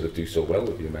writers sort of do so well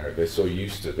with the American. They're so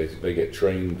used to it. They get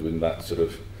trained in that sort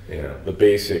of, the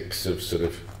basics of sort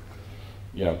of,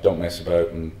 don't mess about,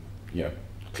 and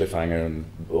cliffhanger, and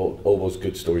all those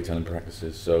good storytelling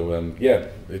practices. So yeah,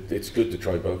 it's good to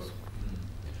try both.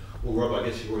 Well, Rob, I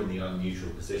guess you were in the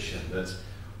unusual position that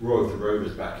Roy of the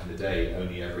Rovers back in the day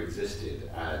only ever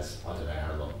existed as, I don't know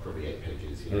how long, probably 8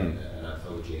 pages, an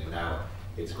anthology, and now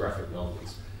it's graphic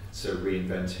novels. So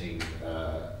reinventing,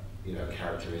 a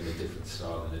character in a different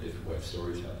style and a different way of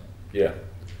storytelling. Yeah,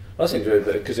 that's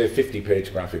interesting, because they're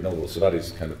 50-page graphic novels, so that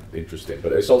is kind of interesting.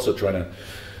 But it's also trying to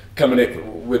come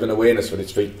in with an awareness that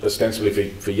it's ostensibly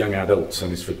for young adults,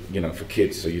 and it's for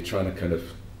kids. So you're trying to kind of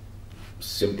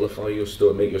simplify your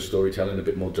story, make your storytelling a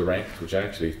bit more direct, which I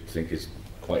actually think is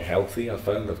quite healthy. I've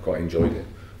quite enjoyed it.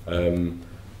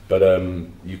 But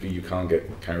you can't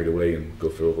get carried away and go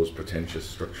through all those pretentious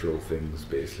structural things.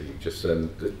 Basically, just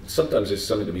sometimes there's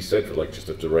something to be said for like just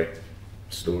a direct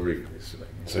story. Basically.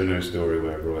 So no story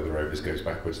where Roy the Rovers goes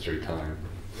backwards through time.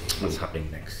 What's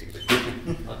happening next season?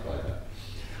 I'd buy that.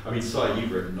 I mean, Si,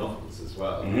 you've written novels as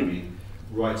well. Mm-hmm. I mean,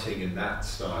 writing in that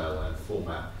style and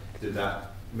format, did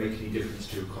that make any difference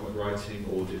to your comic writing,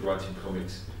 or did writing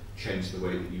comics change the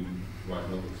way that you write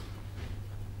novels?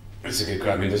 That's a good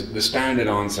question. I mean, the standard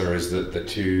answer is that the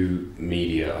two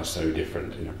media are so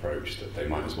different in approach that they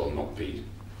might as well not be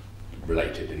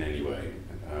related in any way.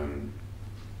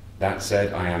 That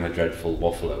said, I am a dreadful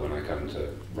waffler when I come to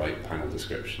write panel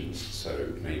descriptions,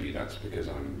 so maybe that's because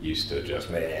I'm used to just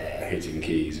hitting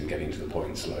keys and getting to the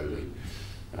point slowly.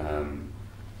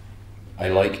 I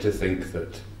like to think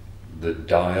that the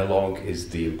dialogue is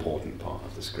the important part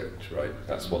of the script, right?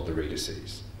 That's what the reader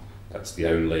sees. That's the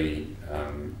only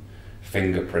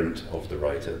fingerprint of the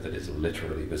writer that is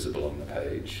literally visible on the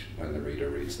page when the reader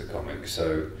reads the comic.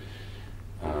 So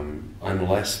I'm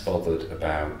less bothered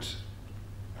about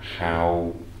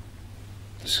how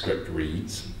the script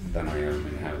reads than I am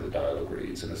in how the dialogue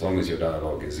reads. And as long as your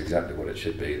dialogue is exactly what it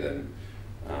should be, then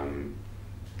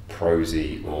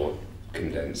prosy or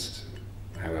condensed,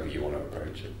 however you want to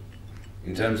approach it.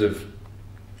 In terms of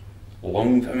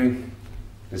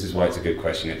this is why it's a good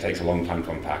question. It takes a long time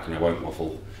to unpack, and I won't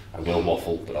waffle. I will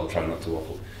waffle, but I'll try not to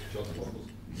waffle. Jonathan waffles.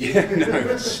 Yeah,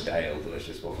 no, stale,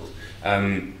 delicious waffles.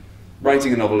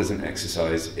 Writing a novel is an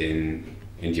exercise in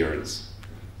endurance.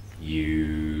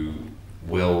 You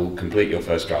will complete your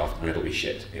first draft and it'll be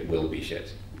shit. It will be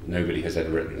shit. Nobody has ever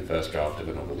written the first draft of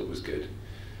a novel that was good.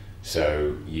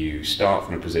 So you start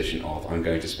from a position of, I'm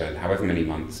going to spend however many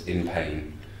months in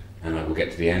pain, and I will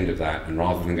get to the end of that, and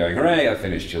rather than going, hooray, I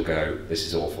finished, you'll go, this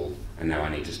is awful, and now I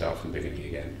need to start from the beginning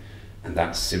again. And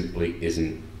that simply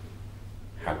isn't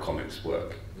how comics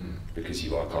work, because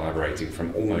you are collaborating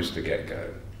from almost the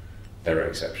get-go. There are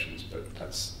exceptions, but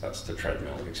that's the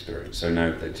treadmill experience. So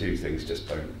no, the two things just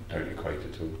don't equate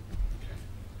at all. Okay.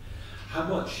 How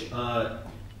much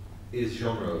is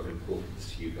genre of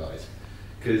importance to you guys?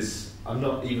 Because I'm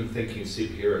not even thinking of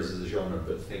superheroes as a genre,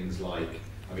 but things like,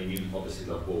 I mean, you obviously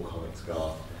love war comics,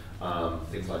 Garth,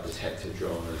 things like detective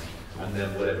dramas, and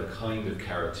then whatever kind of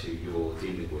character you're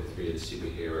dealing with, be it a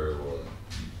superhero or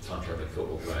a time-traveling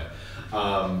football player,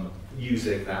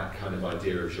 using that kind of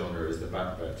idea of genre as the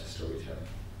backbone to storytelling.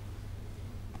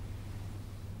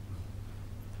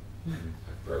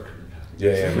 I've broken the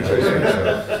pattern.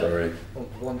 Yeah, sorry.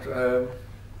 I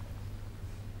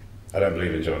I don't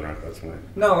believe in genre, that's my...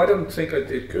 No, I don't think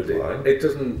it Good line. It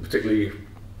doesn't particularly.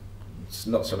 It's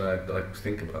not something I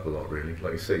think about a lot, really.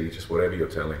 Like you say, you just whatever you're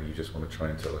telling, you just want to try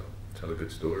and tell a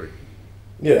good story.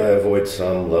 Yeah, I avoid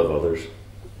some, love others.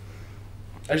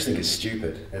 I just think it's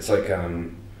stupid. It's like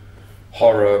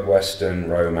horror, western,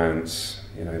 romance,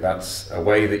 you know, that's a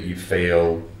way that you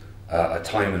feel a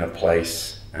time and a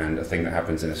place and a thing that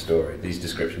happens in a story. These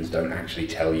descriptions don't actually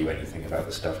tell you anything about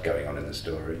the stuff going on in the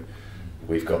story.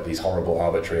 We've got these horrible,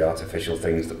 arbitrary, artificial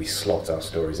things that we slot our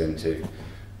stories into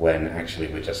when actually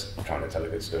we're just trying to tell a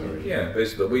good story. Yeah,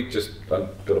 basically,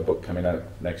 I've got a book coming out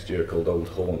next year called Old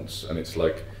Haunts, and it's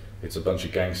a bunch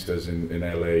of gangsters in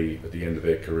LA at the end of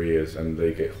their careers, and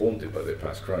they get haunted by their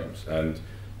past crimes. And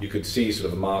you could see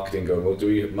sort of marketing going, well, do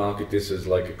we market this as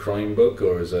like a crime book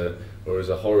or as a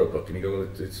horror book? And you go, well,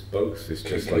 it's both. It's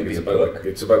just like it's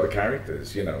about the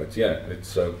characters, you know. I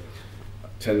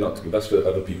tend not to. That's for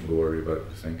other people to worry about,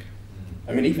 I think.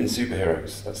 I mean, even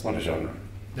superheroes, that's not a genre.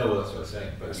 No, well, that's what I'm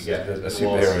saying. But you get A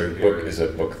superhero book is a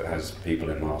book that has people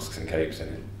in masks and capes in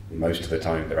it. Most of the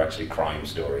time, they're actually crime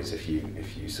stories. If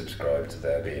you subscribe to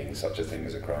there being such a thing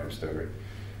as a crime story,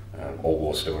 or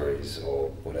war stories, or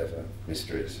whatever,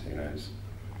 mysteries, who knows.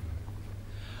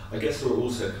 I guess there are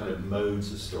also kind of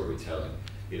modes of storytelling.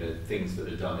 You know, things that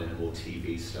are done in a more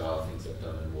TV style, things that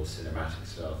are done in a more cinematic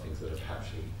style, things that are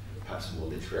perhaps a more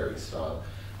literary style.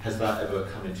 Has that ever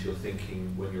come into your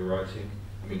thinking when you're writing?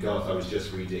 I mean, Garth, I was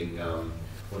just reading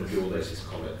one of your latest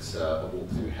comics, A Walk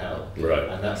Through Hell, Right.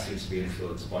 And that seems to be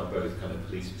influenced by both kind of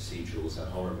police procedurals and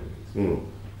horror movies.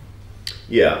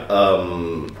 Yeah,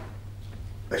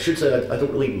 I should say I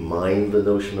don't really mind the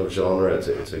notion of genre.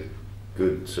 It's a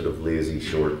good sort of lazy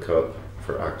shortcut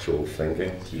for actual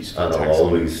thinking, and I'll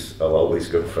always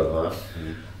go for that.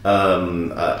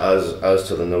 As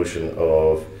to the notion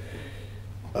of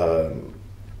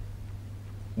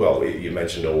well, you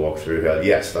mentioned A Walk Through Hell.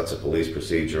 Yes, that's a police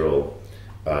procedural.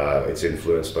 It's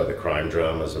influenced by the crime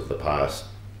dramas of the past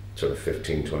sort of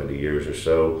 15, 20 years or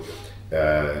so.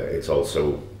 It's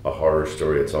also a horror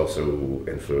story. It's also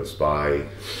influenced by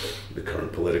the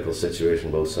current political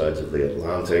situation, both sides of the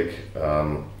Atlantic.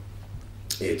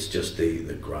 It's just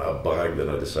the grab bag that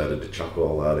I decided to chuck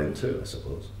all that into, I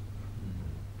suppose.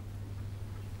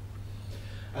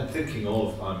 And thinking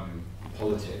of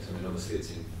politics, I mean, obviously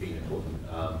it's been important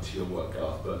to your work,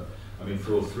 Garth, but I mean,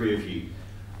 for all three of you,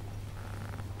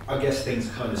 I guess things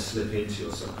kind of slip into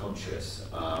your subconscious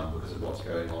because of what's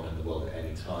going on in the world at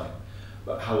any time.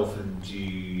 But how often do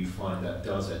you find that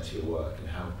does enter your work, and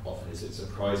how often is it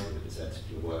surprising that it's entered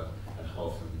your work, and how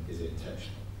often is it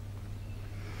intentional?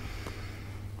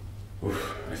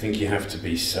 I think you have to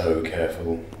be so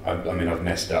careful. I mean, I've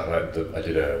messed up. I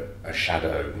did a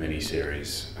shadow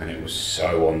mini-series, and it was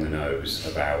so on the nose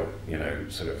about, you know,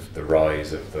 sort of the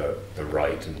rise of the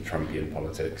right and Trumpian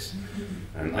politics.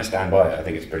 And I stand by it. I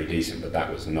think it's pretty decent, but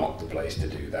that was not the place to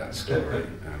do that story.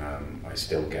 And I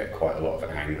still get quite a lot of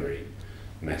angry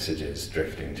messages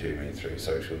drifting to me through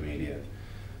social media.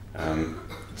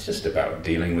 It's just about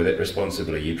dealing with it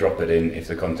responsibly. You drop it in if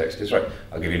the context is right.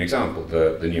 I'll give you an example.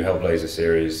 The new Hellblazer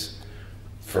series,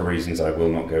 for reasons I will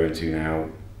not go into now,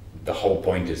 the whole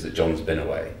point is that John's been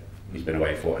away. He's been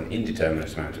away for an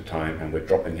indeterminate amount of time, and we're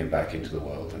dropping him back into the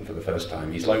world, and for the first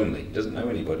time he's lonely. He doesn't know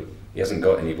anybody. He hasn't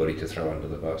got anybody to throw under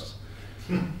the bus.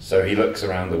 So he looks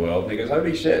around the world and he goes,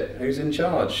 holy shit, who's in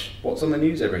charge? What's on the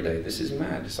news every day? This is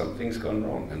mad. Something's gone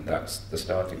wrong. And that's the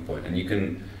starting point. And you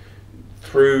can,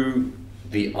 through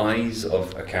the eyes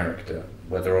of a character,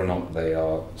 whether or not they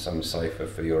are some cipher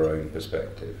for your own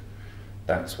perspective,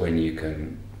 that's when you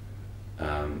can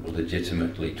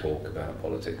legitimately talk about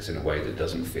politics in a way that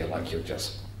doesn't feel like you're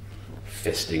just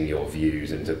fisting your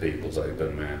views into people's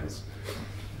open mouths.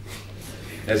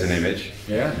 There's an image.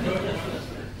 Yeah.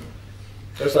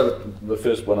 That's like the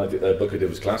first one book I did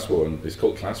was Class War, and it's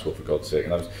called Class War, for God's sake.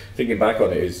 And I was thinking back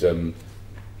on it,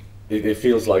 it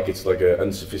feels like it's like an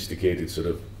unsophisticated sort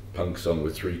of punk song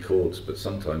with 3 chords, but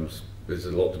sometimes there's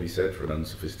a lot to be said for an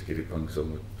unsophisticated punk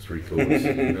song with 3 chords.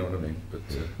 You know what I mean? But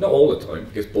not all the time.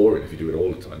 It gets boring if you do it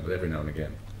all the time, but every now and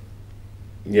again.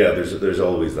 Yeah, there's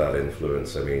always that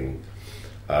influence. I mean,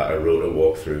 I wrote A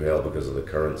Walk Through Hell because of the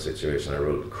current situation. I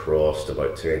wrote Crossed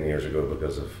about 10 years ago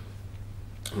because of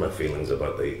my feelings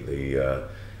about the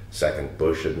second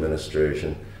Bush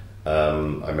administration.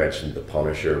 I mentioned The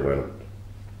Punisher when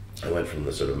I went from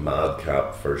the sort of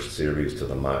madcap first series to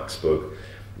the Max book.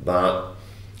 That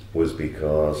was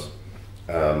because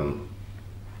when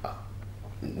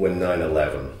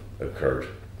 9/11 occurred,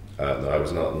 now I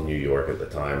was not in New York at the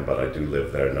time, but I do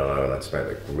live there now, and I'd spent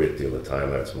a great deal of time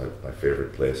there. It's my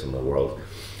favourite place in the world.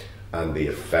 And the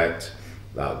effect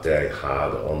that day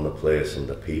had on the place and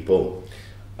the people,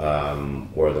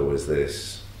 where there was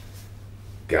this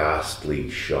ghastly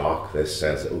shock, this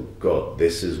sense that, oh God,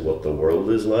 this is what the world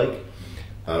is like.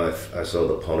 And I saw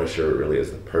The Punisher really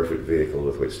as the perfect vehicle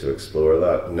with which to explore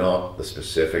that, not the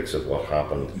specifics of what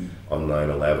happened on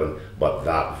 9/11, but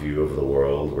that view of the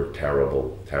world where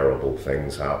terrible, terrible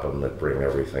things happen that bring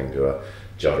everything to a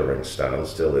juddering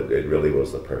standstill. It really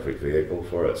was the perfect vehicle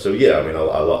for it. So yeah, I mean,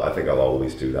 I think I'll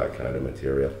always do that kind of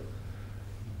material.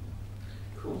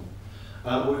 Cool.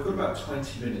 Well, we've got about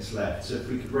 20 minutes left, so if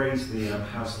we could raise the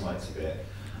house lights a bit,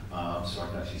 so I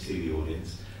can actually see the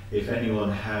audience. If anyone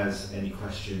has any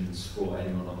questions for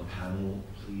anyone on the panel,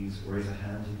 please raise a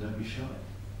hand and don't be shy.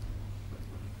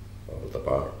 At the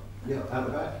bar. Yeah, at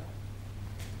the back.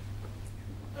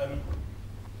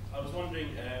 I was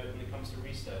wondering, when it comes to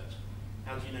research,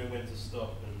 how do you know when to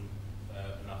stop and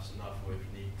enough's enough, or if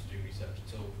you need to do research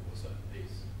at all for a certain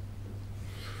piece?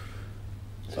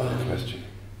 That's a good question.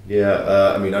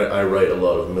 Yeah, I mean, I write a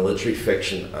lot of military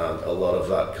fiction, and a lot of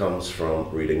that comes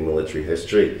from reading military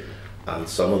history. And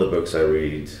some of the books I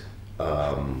read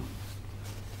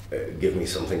give me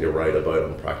something to write about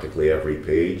on practically every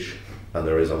page, and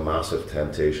there is a massive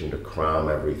temptation to cram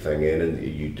everything in, and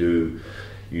you do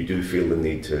feel the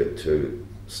need to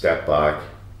step back,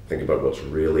 think about what's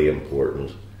really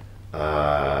important,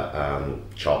 and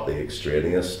chop the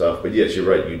extraneous stuff. But yes, you're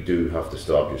right, you do have to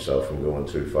stop yourself from going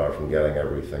too far, from getting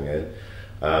everything in.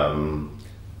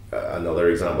 Another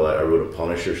example, I wrote a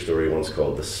Punisher story once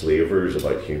called The Slavers,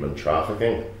 about human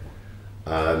trafficking.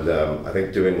 And I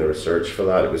think doing the research for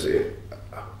that,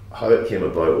 how it came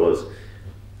about was,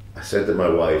 I said to my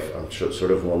wife, I'm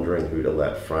sort of wondering who to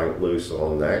let Frank loose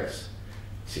on next.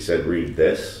 She said, read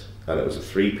this. And it was a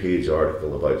 3-page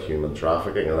article about human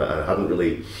trafficking. And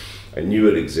I knew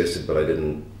it existed, but I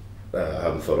hadn't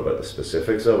thought about the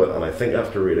specifics of it. And I think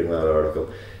after reading that article,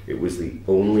 it was the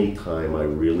only time I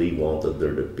really wanted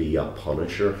there to be a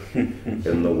Punisher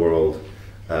in the world,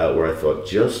 where I thought,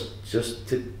 just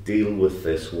to deal with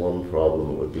this one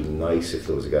problem, it would be nice if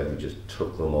there was a guy who just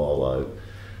took them all out.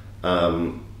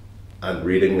 And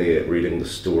reading the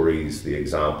stories, the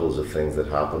examples of things that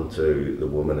happened to the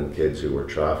women and kids who were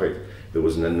trafficked, there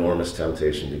was an enormous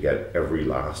temptation to get every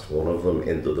last one of them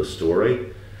into the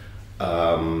story.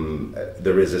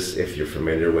 There is this, if you're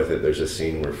familiar with it, there's a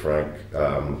scene where Frank,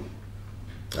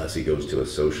 as he goes to a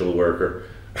social worker,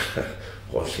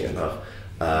 oddly enough,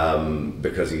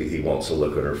 because he wants to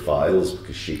look at her files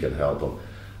because she can help him,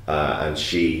 and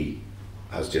she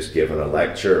has just given a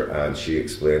lecture, and she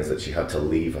explains that she had to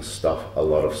leave a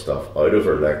lot of stuff out of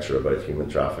her lecture about human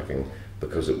trafficking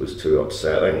because it was too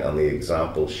upsetting, and the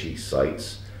examples she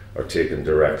cites are taken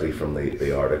directly from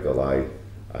the article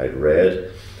I'd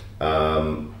read.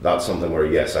 That's something where,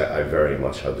 yes, I very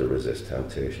much had to resist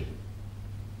temptation.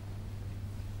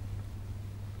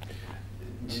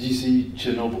 Did you see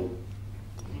Chernobyl?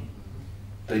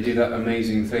 They do that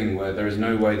amazing thing where there is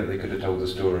no way that they could have told the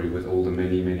story with all the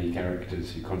many, many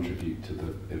characters who contribute to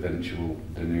the eventual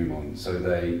denouement. So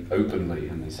they openly,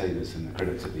 and they say this in the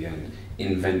credits at the end,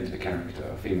 invent a character,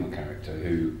 a female character,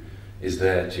 who is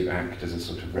there to act as a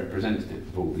sort of representative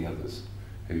of all the others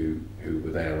who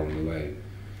were there along the way.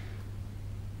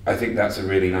 I think that's a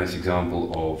really nice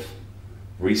example of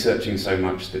researching so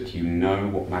much that you know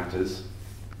what matters,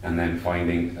 and then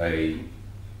finding a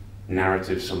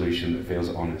narrative solution that feels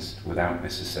honest without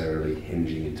necessarily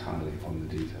hinging entirely on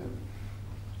the detail.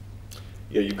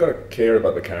 Yeah, you've got to care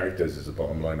about the characters is the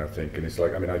bottom line, I think. And it's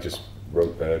like, I mean, I just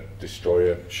wrote the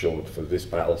Destroyer short for this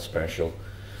battle special,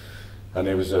 and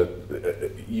it was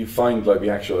you find like the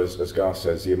actual, as Garth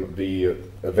says, the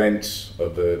events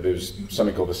of there's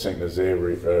something called the Saint Nazaire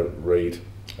raid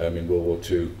in World War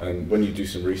II, and when you do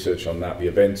some research on that, the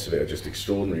events of it are just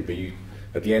extraordinary. But you,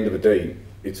 at the end of the day,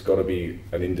 it's got to be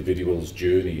an individual's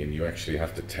journey, and you actually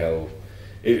have to tell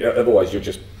it, otherwise you're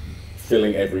just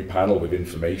filling every panel with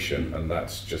information, and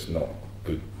that's just not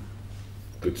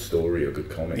good story or good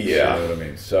comics. Yeah. You know what I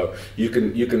mean? So you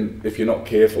can if you're not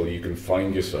careful, you can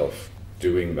find yourself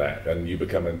doing that, and it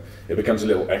becomes a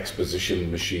little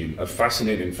exposition machine of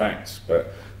fascinating facts,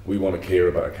 but we want to care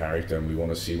about a character, and we want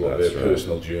to see what their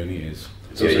personal journey is.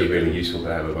 It's also really useful to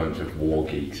have a bunch of war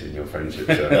geeks in your friendship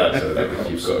circle, so that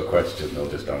if you've got a question, they'll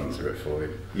just answer it for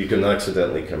you. You can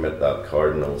accidentally commit that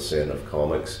cardinal sin of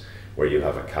comics where you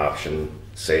have a caption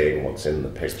saying what's in the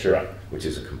picture, which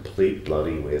is a complete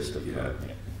bloody waste of time.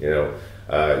 You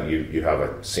know, you have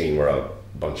a scene where a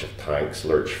bunch of tanks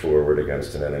lurch forward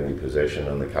against an enemy position,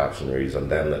 and the caption reads,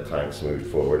 "And then the tanks moved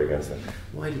forward against them."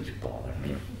 Why did you bother?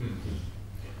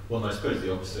 Well, I suppose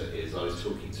the opposite is, I was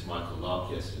talking to Michael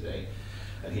Lark yesterday,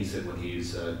 and he said when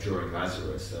he's drawing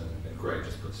Lazarus, and Greg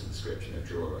just puts in the script, you know,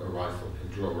 draw a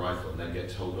rifle, and then get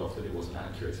told off that it wasn't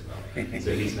accurate enough.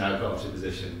 So he's now got to the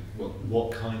position,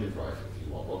 what kind of rifle do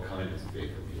you want? What kind of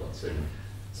vehicle do you want? So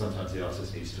sometimes the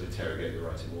artist needs to interrogate the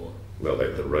writing more. Well,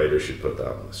 the writer should put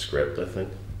that in the script, I think.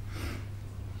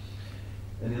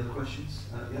 Any other questions?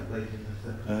 Yeah, lady in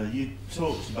the third. You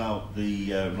talked about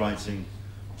the writing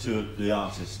to the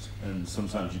artist, and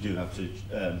sometimes you do have to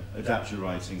adapt your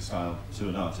writing style to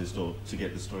an artist or to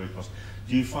get the story across.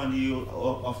 Do you find you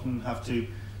often have to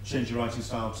change your writing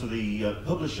style to the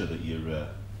publisher that you're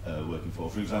working for?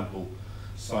 For example,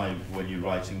 Si, when you're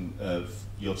writing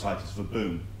your titles for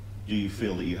Boom, do you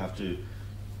feel that you have to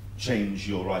change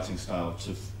your writing style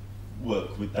to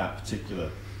work with that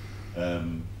particular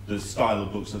the style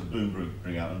of books that the Boom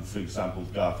bring out? And for example,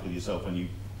 Garth, with yourself, when you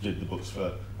did the books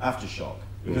for Aftershock,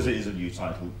 because it is a new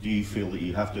title, do you feel that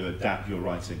you have to adapt your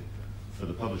writing for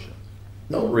the publisher?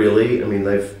 Not really. I mean,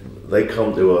 they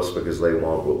come to us because they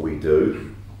want what we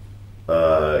do.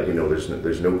 You know,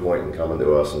 there's no point in coming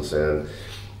to us and saying,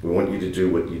 we want you to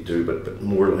do what you do, but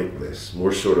more like this,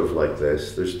 more sort of like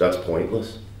this. That's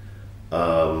pointless.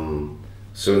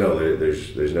 So no,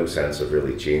 there's no sense of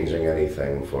really changing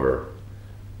anything for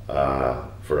a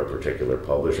particular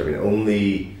publisher. I mean,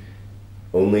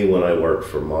 only when I work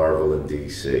for Marvel and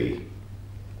DC,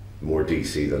 more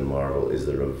DC than Marvel, is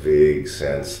there a vague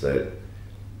sense that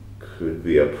could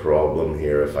be a problem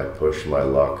here if I push my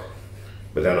luck.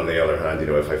 But then on the other hand, you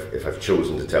know, if I've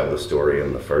chosen to tell the story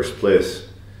in the first place,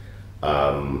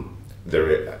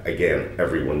 again,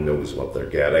 everyone knows what they're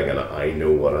getting, and I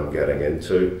know what I'm getting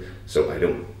into, so I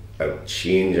don't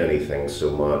change anything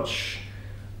so much.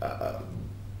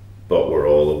 But we're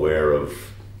all aware of.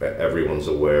 Everyone's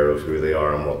aware of who they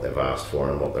are and what they've asked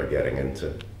for and what they're getting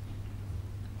into.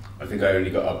 I think I only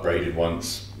got upgraded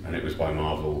once, and it was by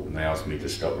Marvel, and they asked me to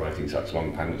stop writing such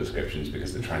long panel descriptions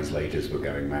because the translators were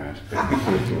going mad.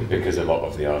 Because a lot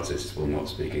of the artists will not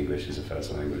speak English as a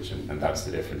first language, and that's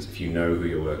the difference. If you know who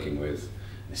you're working with,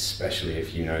 especially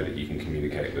if you know that you can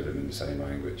communicate with them in the same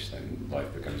language, then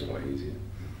life becomes a lot easier.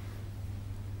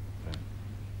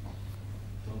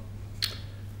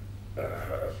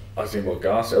 I think what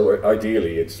Garth said,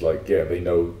 ideally it's like, yeah, they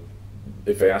know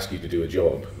if they ask you to do a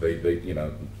job,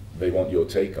 they want your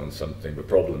take on something, but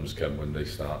problems come when they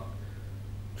start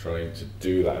trying to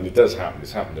do that. And it does happen,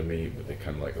 it's happened to me, but they're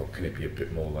kind of like, oh, can it be a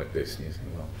bit more like this? And you think,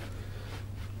 well,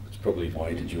 it's probably...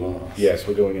 Why did you ask? Yes,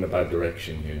 we're going in a bad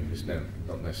direction here. It's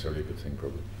not necessarily a good thing,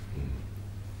 probably.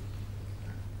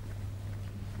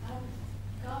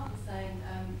 Garth was saying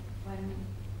when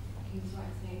he was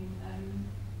writing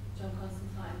John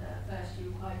Constantine that at first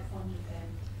you were quite fond of him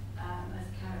as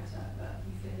a character, but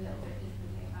you feel a little bit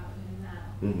differently about him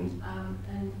now.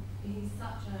 And he's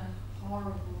such a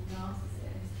horrible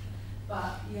narcissist,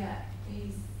 but yet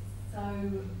he's so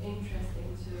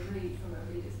interesting to read from a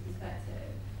reader's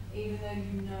perspective, even though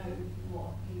you know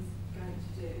what he's going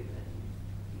to do, and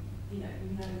you know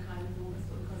kind of all the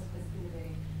sort of consequences going to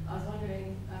be. I was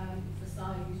wondering, for Si,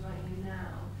 who's writing him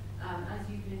now, as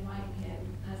you've been writing him,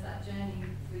 has that journey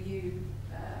for you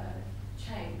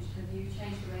changed? Have you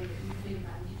changed the way that you feel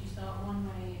about him? Did you start one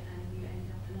way and you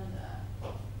ended up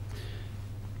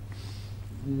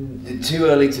another? Too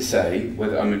early to say.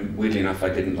 Whether, I mean, weirdly enough, I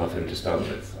didn't love him to start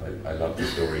with. I love the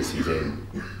stories he's in.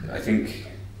 I think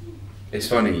it's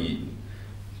funny.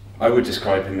 I would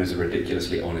describe him as a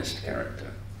ridiculously honest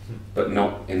character, but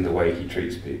not in the way he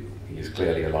treats people. He is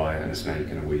clearly a liar and a snake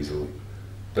and a weasel,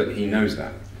 but he knows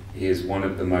that. He is one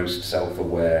of the most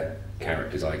self-aware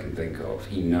characters I can think of.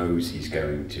 He knows he's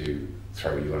going to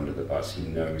throw you under the bus. He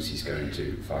knows he's going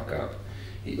to fuck up.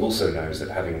 He also knows that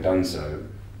having done so,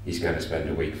 he's going to spend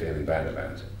a week feeling bad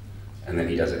about it. And then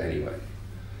he does it anyway.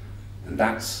 And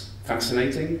that's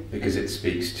fascinating because it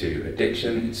speaks to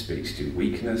addiction, it speaks to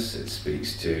weakness, it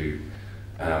speaks to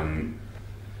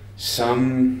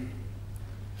some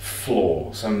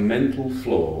flaw, some mental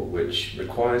flaw which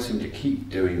requires him to keep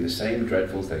doing the same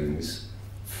dreadful things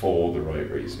for the right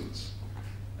reasons.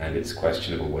 And it's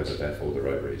questionable whether they're for the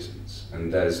right reasons.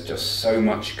 And there's just so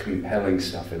much compelling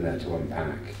stuff in there to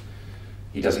unpack.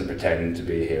 He doesn't pretend to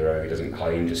be a hero, he doesn't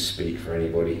claim to speak for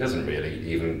anybody, he doesn't really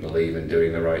even believe in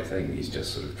doing the right thing. He's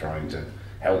just sort of trying to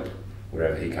help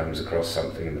wherever he comes across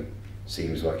something that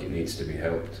seems like it needs to be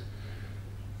helped.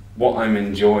 What I'm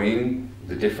enjoying,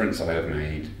 the difference I have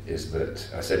made, is that,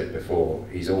 I said it before,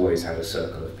 he's always had a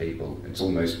circle of people. It's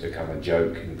almost become a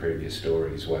joke in previous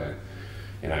stories where,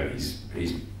 you know, he's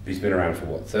been around for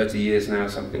what, 30 years now,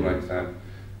 something like that.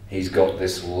 He's got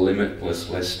this limitless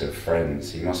list of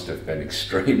friends. He must have been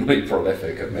extremely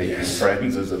prolific at making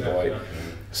friends as a boy,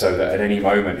 so that at any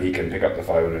moment he can pick up the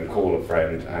phone and call a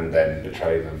friend and then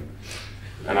betray them.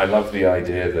 And I love the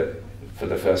idea that for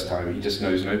the first time he just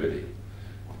knows nobody.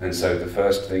 And so the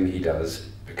first thing he does,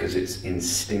 because it's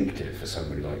instinctive for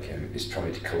somebody like him, is try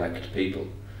to collect people.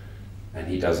 And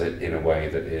he does it in a way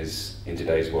that is, in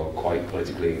today's world, quite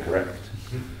politically incorrect.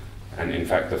 And in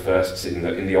fact, the first in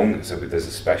the so there's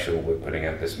a special we're putting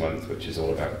out this month, which is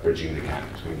all about bridging the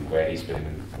gap between where he's been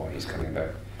and why he's coming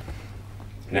back.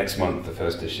 Next month, the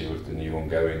first issue of the new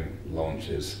ongoing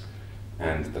launches,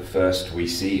 and the first we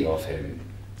see of him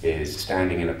is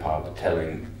standing in a pub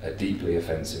telling a deeply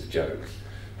offensive joke,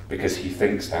 because he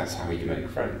thinks that's how you make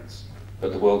friends.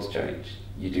 But the world's changed.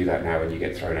 You do that now and you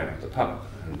get thrown out of the pub,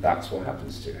 and that's what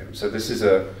happens to him. So this is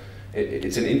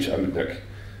it's an I mean, look,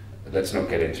 let's not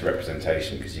get into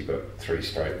representation, because you've got 3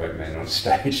 straight white men on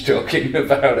stage talking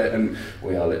about it, and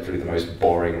we are literally the most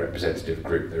boring representative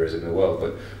group there is in the world.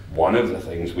 But one of the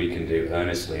things we can do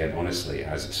earnestly and honestly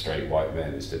as straight white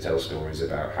men is to tell stories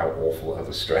about how awful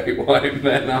other straight white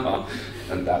men are,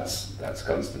 and that's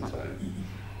Constantine.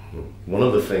 One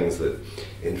of the things that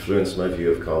influenced my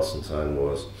view of Constantine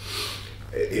was,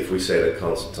 if we say that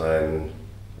Constantine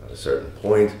at a certain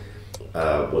point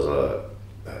was a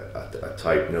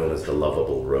type known as the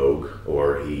lovable rogue,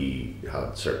 or he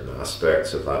had certain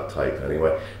aspects of that type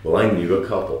anyway. Well, I knew a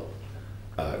couple,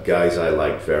 guys I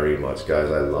liked very much,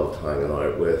 guys I loved hanging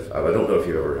out with, and I don't know if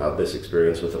you've ever had this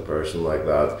experience with a person like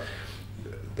that,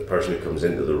 the person who comes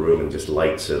into the room and just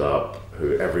lights it up,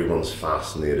 who everyone's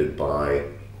fascinated by.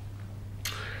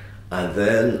 And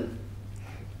then,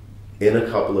 in a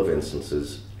couple of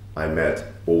instances, I met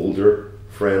older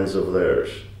friends of theirs,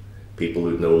 people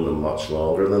who'd known them much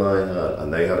longer than I had,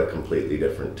 and they had a completely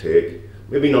different take.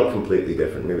 Maybe not completely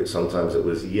different, maybe sometimes it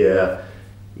was, yeah,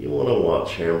 you want to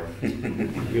watch him.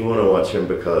 You want to watch him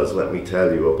because let me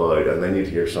tell you about, and then you'd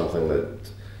hear something that,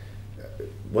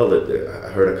 well, I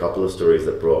heard a couple of stories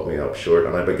that brought me up short,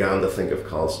 and I began to think of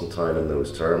Constantine in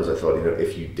those terms. I thought, you know,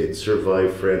 if you did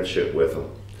survive friendship with him,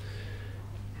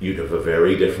 you'd have a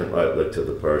very different outlook to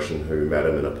the person who met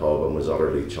him in a pub and was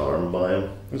utterly charmed by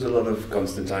him. There's a lot of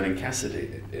Constantine and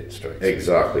Cassidy, it strikes me.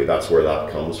 Exactly, that's where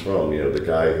that comes from. You know, the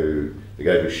guy who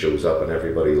shows up and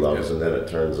everybody loves, and then it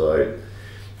turns out,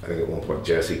 I think at one point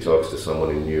Jesse talks to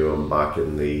someone who knew him back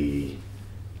in the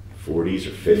 40s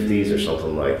or 50s or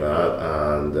something like that,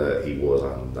 and he was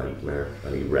a nightmare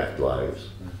and he wrecked lives.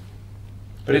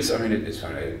 But it's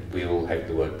funny, we all hate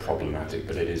the word problematic,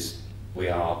 but we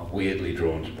are weirdly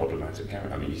drawn to problematic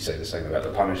characters. I mean, you say the same about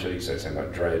the Punisher, you say the same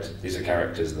about Dredd. These are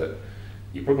characters that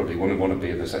you probably wouldn't want to be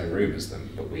in the same room as them,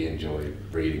 but we enjoy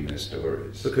reading their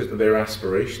stories. Because they're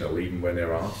aspirational, even when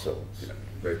they're arseholes. Yeah.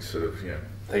 They sort of, yeah.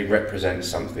 They represent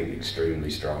something extremely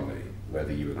strongly,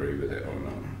 whether you agree with it or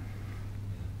not.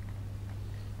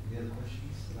 Any other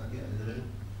questions? Yeah, in the middle.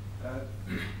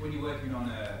 When you're working on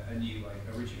a new, like,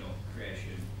 original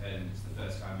creation, and it's the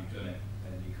first time you've done it,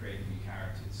 and you create new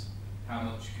characters, how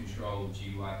much control do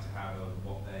you like to have over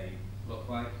what they look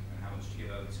like, and how much do you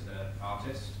give over to the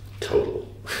artist? Total.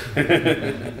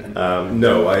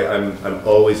 No, I'm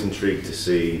always intrigued to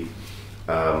see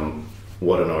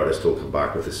what an artist will come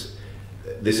back with.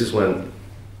 This is when,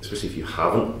 especially if you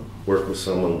haven't worked with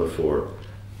someone before,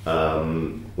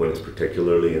 when it's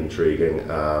particularly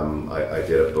intriguing. I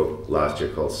did a book last year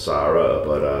called Sarah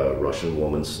about a Russian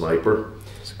woman sniper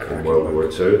in World War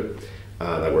II.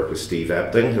 And I worked with Steve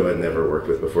Epting, who I'd never worked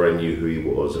with before. I knew who he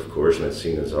was, of course, and I'd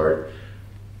seen his art.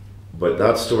 But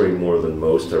that story, more than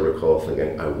most, I recall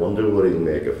thinking, I wonder what he'll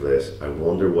make of this. I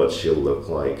wonder what she'll look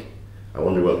like. I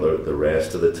wonder what the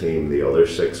rest of the team, the other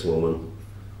 6 women,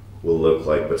 will look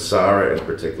like. But Sarah in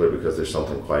particular, because there's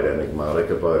something quite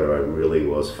enigmatic about her, I really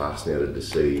was fascinated to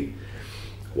see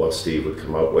what Steve would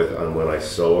come up with. And when I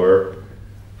saw her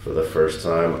for the first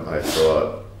time, I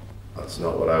thought, that's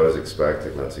not what I was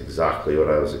expecting. That's exactly what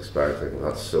I was expecting.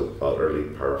 That's so utterly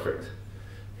perfect.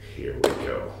 Here we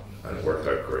go. And it worked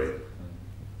out great.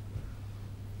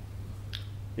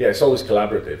 Yeah, it's always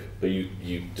collaborative, but you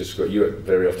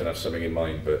very often have something in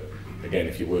mind, but again,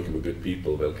 if you're working with good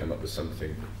people, they'll come up with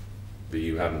something that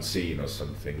you haven't seen or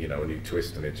something, you know, a new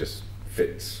twist, and it just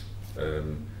fits.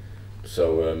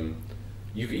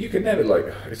 You can never, like,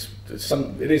 it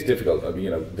is difficult. I mean,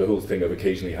 you know, the whole thing of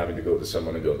occasionally having to go to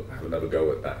someone and go, have another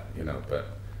go at that, you know, but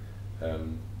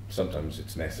sometimes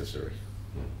it's necessary.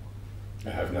 I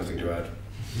have nothing to add.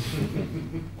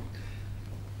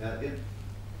 Yeah.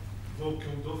 Though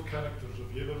killed off characters,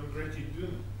 have you ever regretted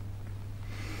doing it?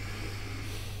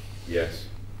 Yes.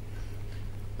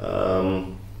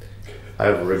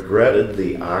 I've regretted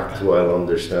the act while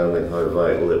understanding how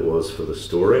vital it was for the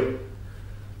story.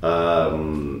 I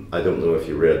don't know if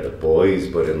you read The Boys,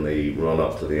 but in the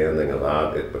run-up to the ending of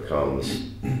that, it becomes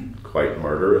quite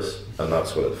murderous, and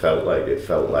that's what it felt like. It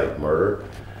felt like murder.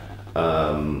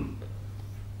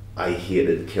 I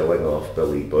hated killing off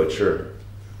Billy Butcher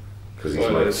because he's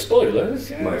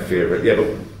my favourite.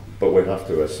 Yeah, but we have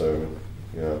to assume,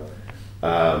 you know,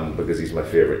 because he's my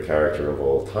favourite character of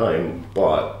all time.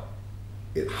 But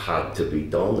it had to be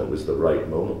done. It was the right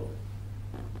moment.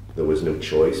 There was no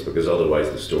choice, because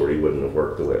otherwise the story wouldn't have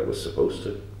worked the way it was supposed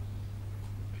to.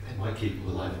 They might keep him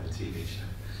alive in the TV show.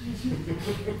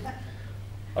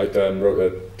 I wrote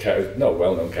a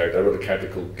well-known character. I wrote a character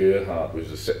called Gerhardt, which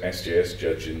was an SJS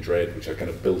judge in Dredd, which I kind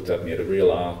of built up, and he had a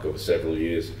real arc over several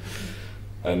years.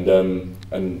 And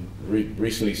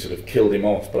recently sort of killed him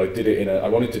off, but I did it I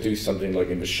wanted to do something like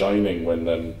in The Shining when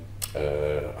I've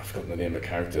forgotten the name of the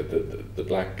character, the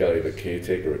black guy, the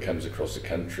caretaker, who comes across the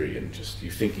country and just,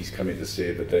 you think he's coming to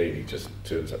save the day, and he just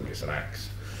turns up and gets an axe.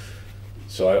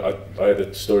 So I had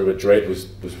a story where Dredd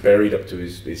was buried up to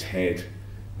his head,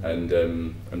 and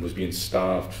was being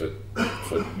starved for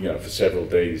several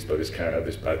days by this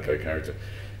bad guy character.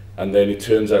 And then it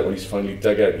turns out when he's finally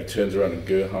dug out, he turns around and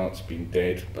Gerhardt's been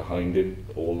dead behind him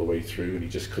all the way through, and he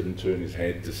just couldn't turn his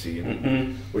head to see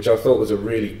him, which I thought was a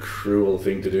really cruel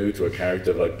thing to do to a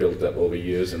character that I'd built up over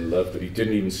years and loved, that he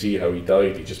didn't even see how he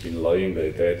died. He'd just been lying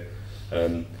there dead.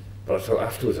 But I thought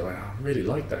afterwards, I really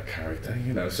like that character,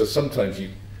 you know. So sometimes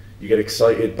you get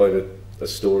excited by the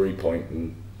story point,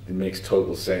 and it makes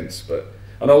total sense.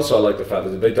 And also I like the fact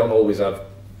that they don't have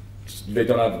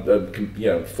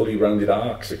fully rounded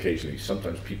arcs occasionally.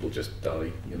 Sometimes people just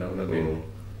die, you know what I mean?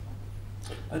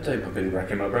 I've been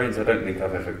racking my brains. I don't think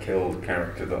I've ever killed a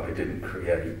character that I didn't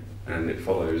create, and it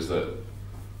follows that,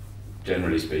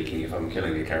 generally speaking, if I'm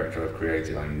killing a character I've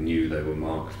created, I knew they were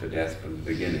marked for death from the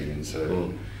beginning, and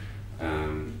so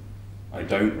I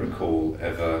don't recall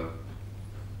ever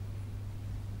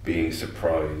being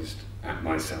surprised at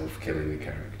myself killing a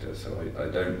character, so I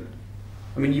don't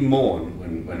I mean, you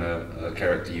mourn when a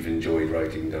character you've enjoyed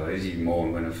writing dies. You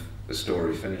mourn when a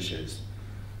story finishes,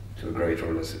 to a greater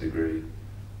or lesser degree.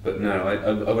 But no,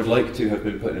 I would like to have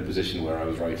been put in a position where I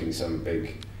was writing some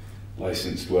big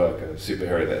licensed work, a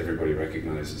superhero that everybody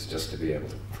recognises, just to be able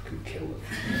to fucking kill them.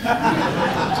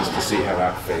 Just to see how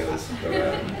that feels. But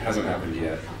it hasn't happened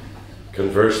yet.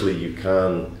 Conversely, you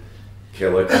can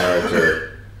kill a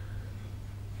character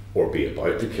or be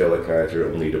about to kill a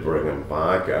character only to bring him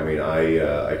back. I mean,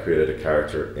 I created a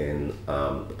character in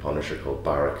The Punisher called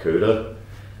Barracuda,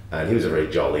 and he was a very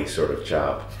jolly sort of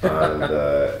chap, and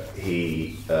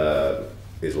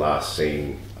his last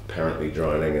scene apparently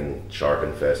drowning in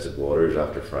shark-infested waters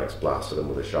after Frank's blasted him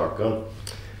with a shotgun.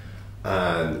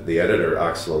 And the editor,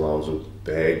 Axel Alonso,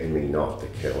 begged me not to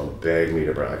kill him, begged me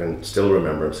to bring. I can still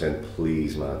remember him saying,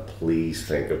 "Please, man, please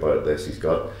think about this. He's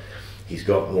got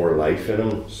more life in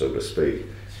him, so to speak."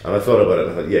 And I thought about it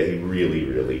and I thought, yeah, he really,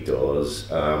 really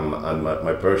does. And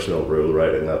my personal rule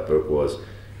writing that book was,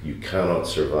 you cannot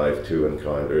survive 2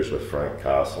 encounters with Frank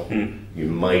Castle. You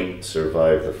might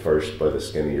survive the first by the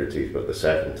skin of your teeth, but the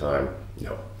second time,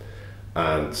 no.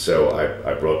 And so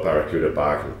I brought Barracuda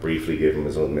back and briefly gave him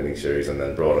his own miniseries, and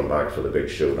then brought him back for the big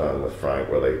showdown with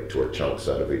Frank where they tore chunks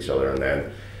out of each other, and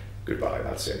then goodbye,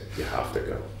 that's it, you have to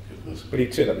go. But he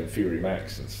turned up in Fury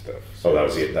Max and stuff. So oh, that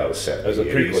was it. That was set. As a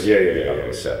prequel, yeah. That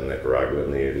was set in Nicaragua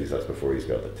in the 80s. That's before he's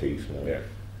got the teeth. No? Yeah.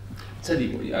 Tell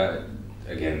you what,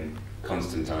 again,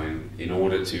 Constantine, in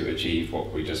order to achieve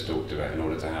what we just talked about, in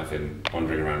order to have him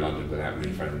wandering around London without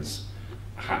many friends,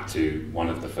 one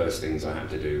of the first things I had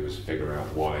to do was figure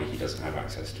out why he doesn't have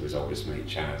access to his oldest mate,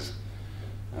 Chaz.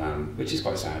 Which is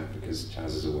quite sad, because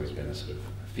Chaz has always been a sort of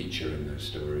feature in those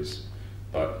stories.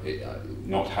 But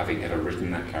not having ever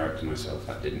written that character myself,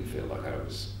 that didn't feel like I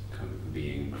was kind of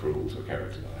being cruel to a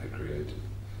character that I had created.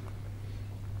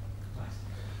 Nice.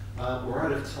 We're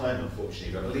out of time,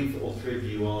 unfortunately, but I believe that all 3 of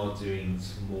you are doing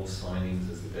some more signings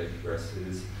as the day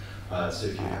progresses. So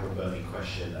if you have a burning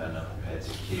question and are prepared to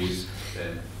queue,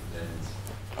 then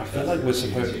I feel like we're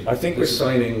supposed to. I think we're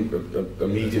signing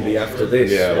immediately after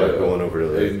this. Yeah, we're going over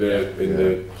to in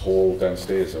the hall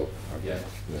downstairs. Or yeah.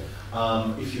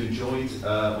 If you enjoyed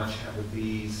my chat with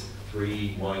these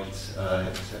 3 white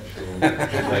heterosexual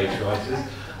middle-aged writers,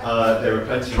 there are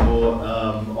plenty more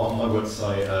on my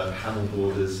website,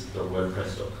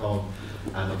 panelborders.wordpress.com,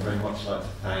 and I'd very much like to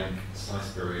thank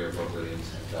Spurrier, Rob Williams,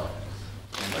 and Garth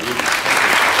Ennis.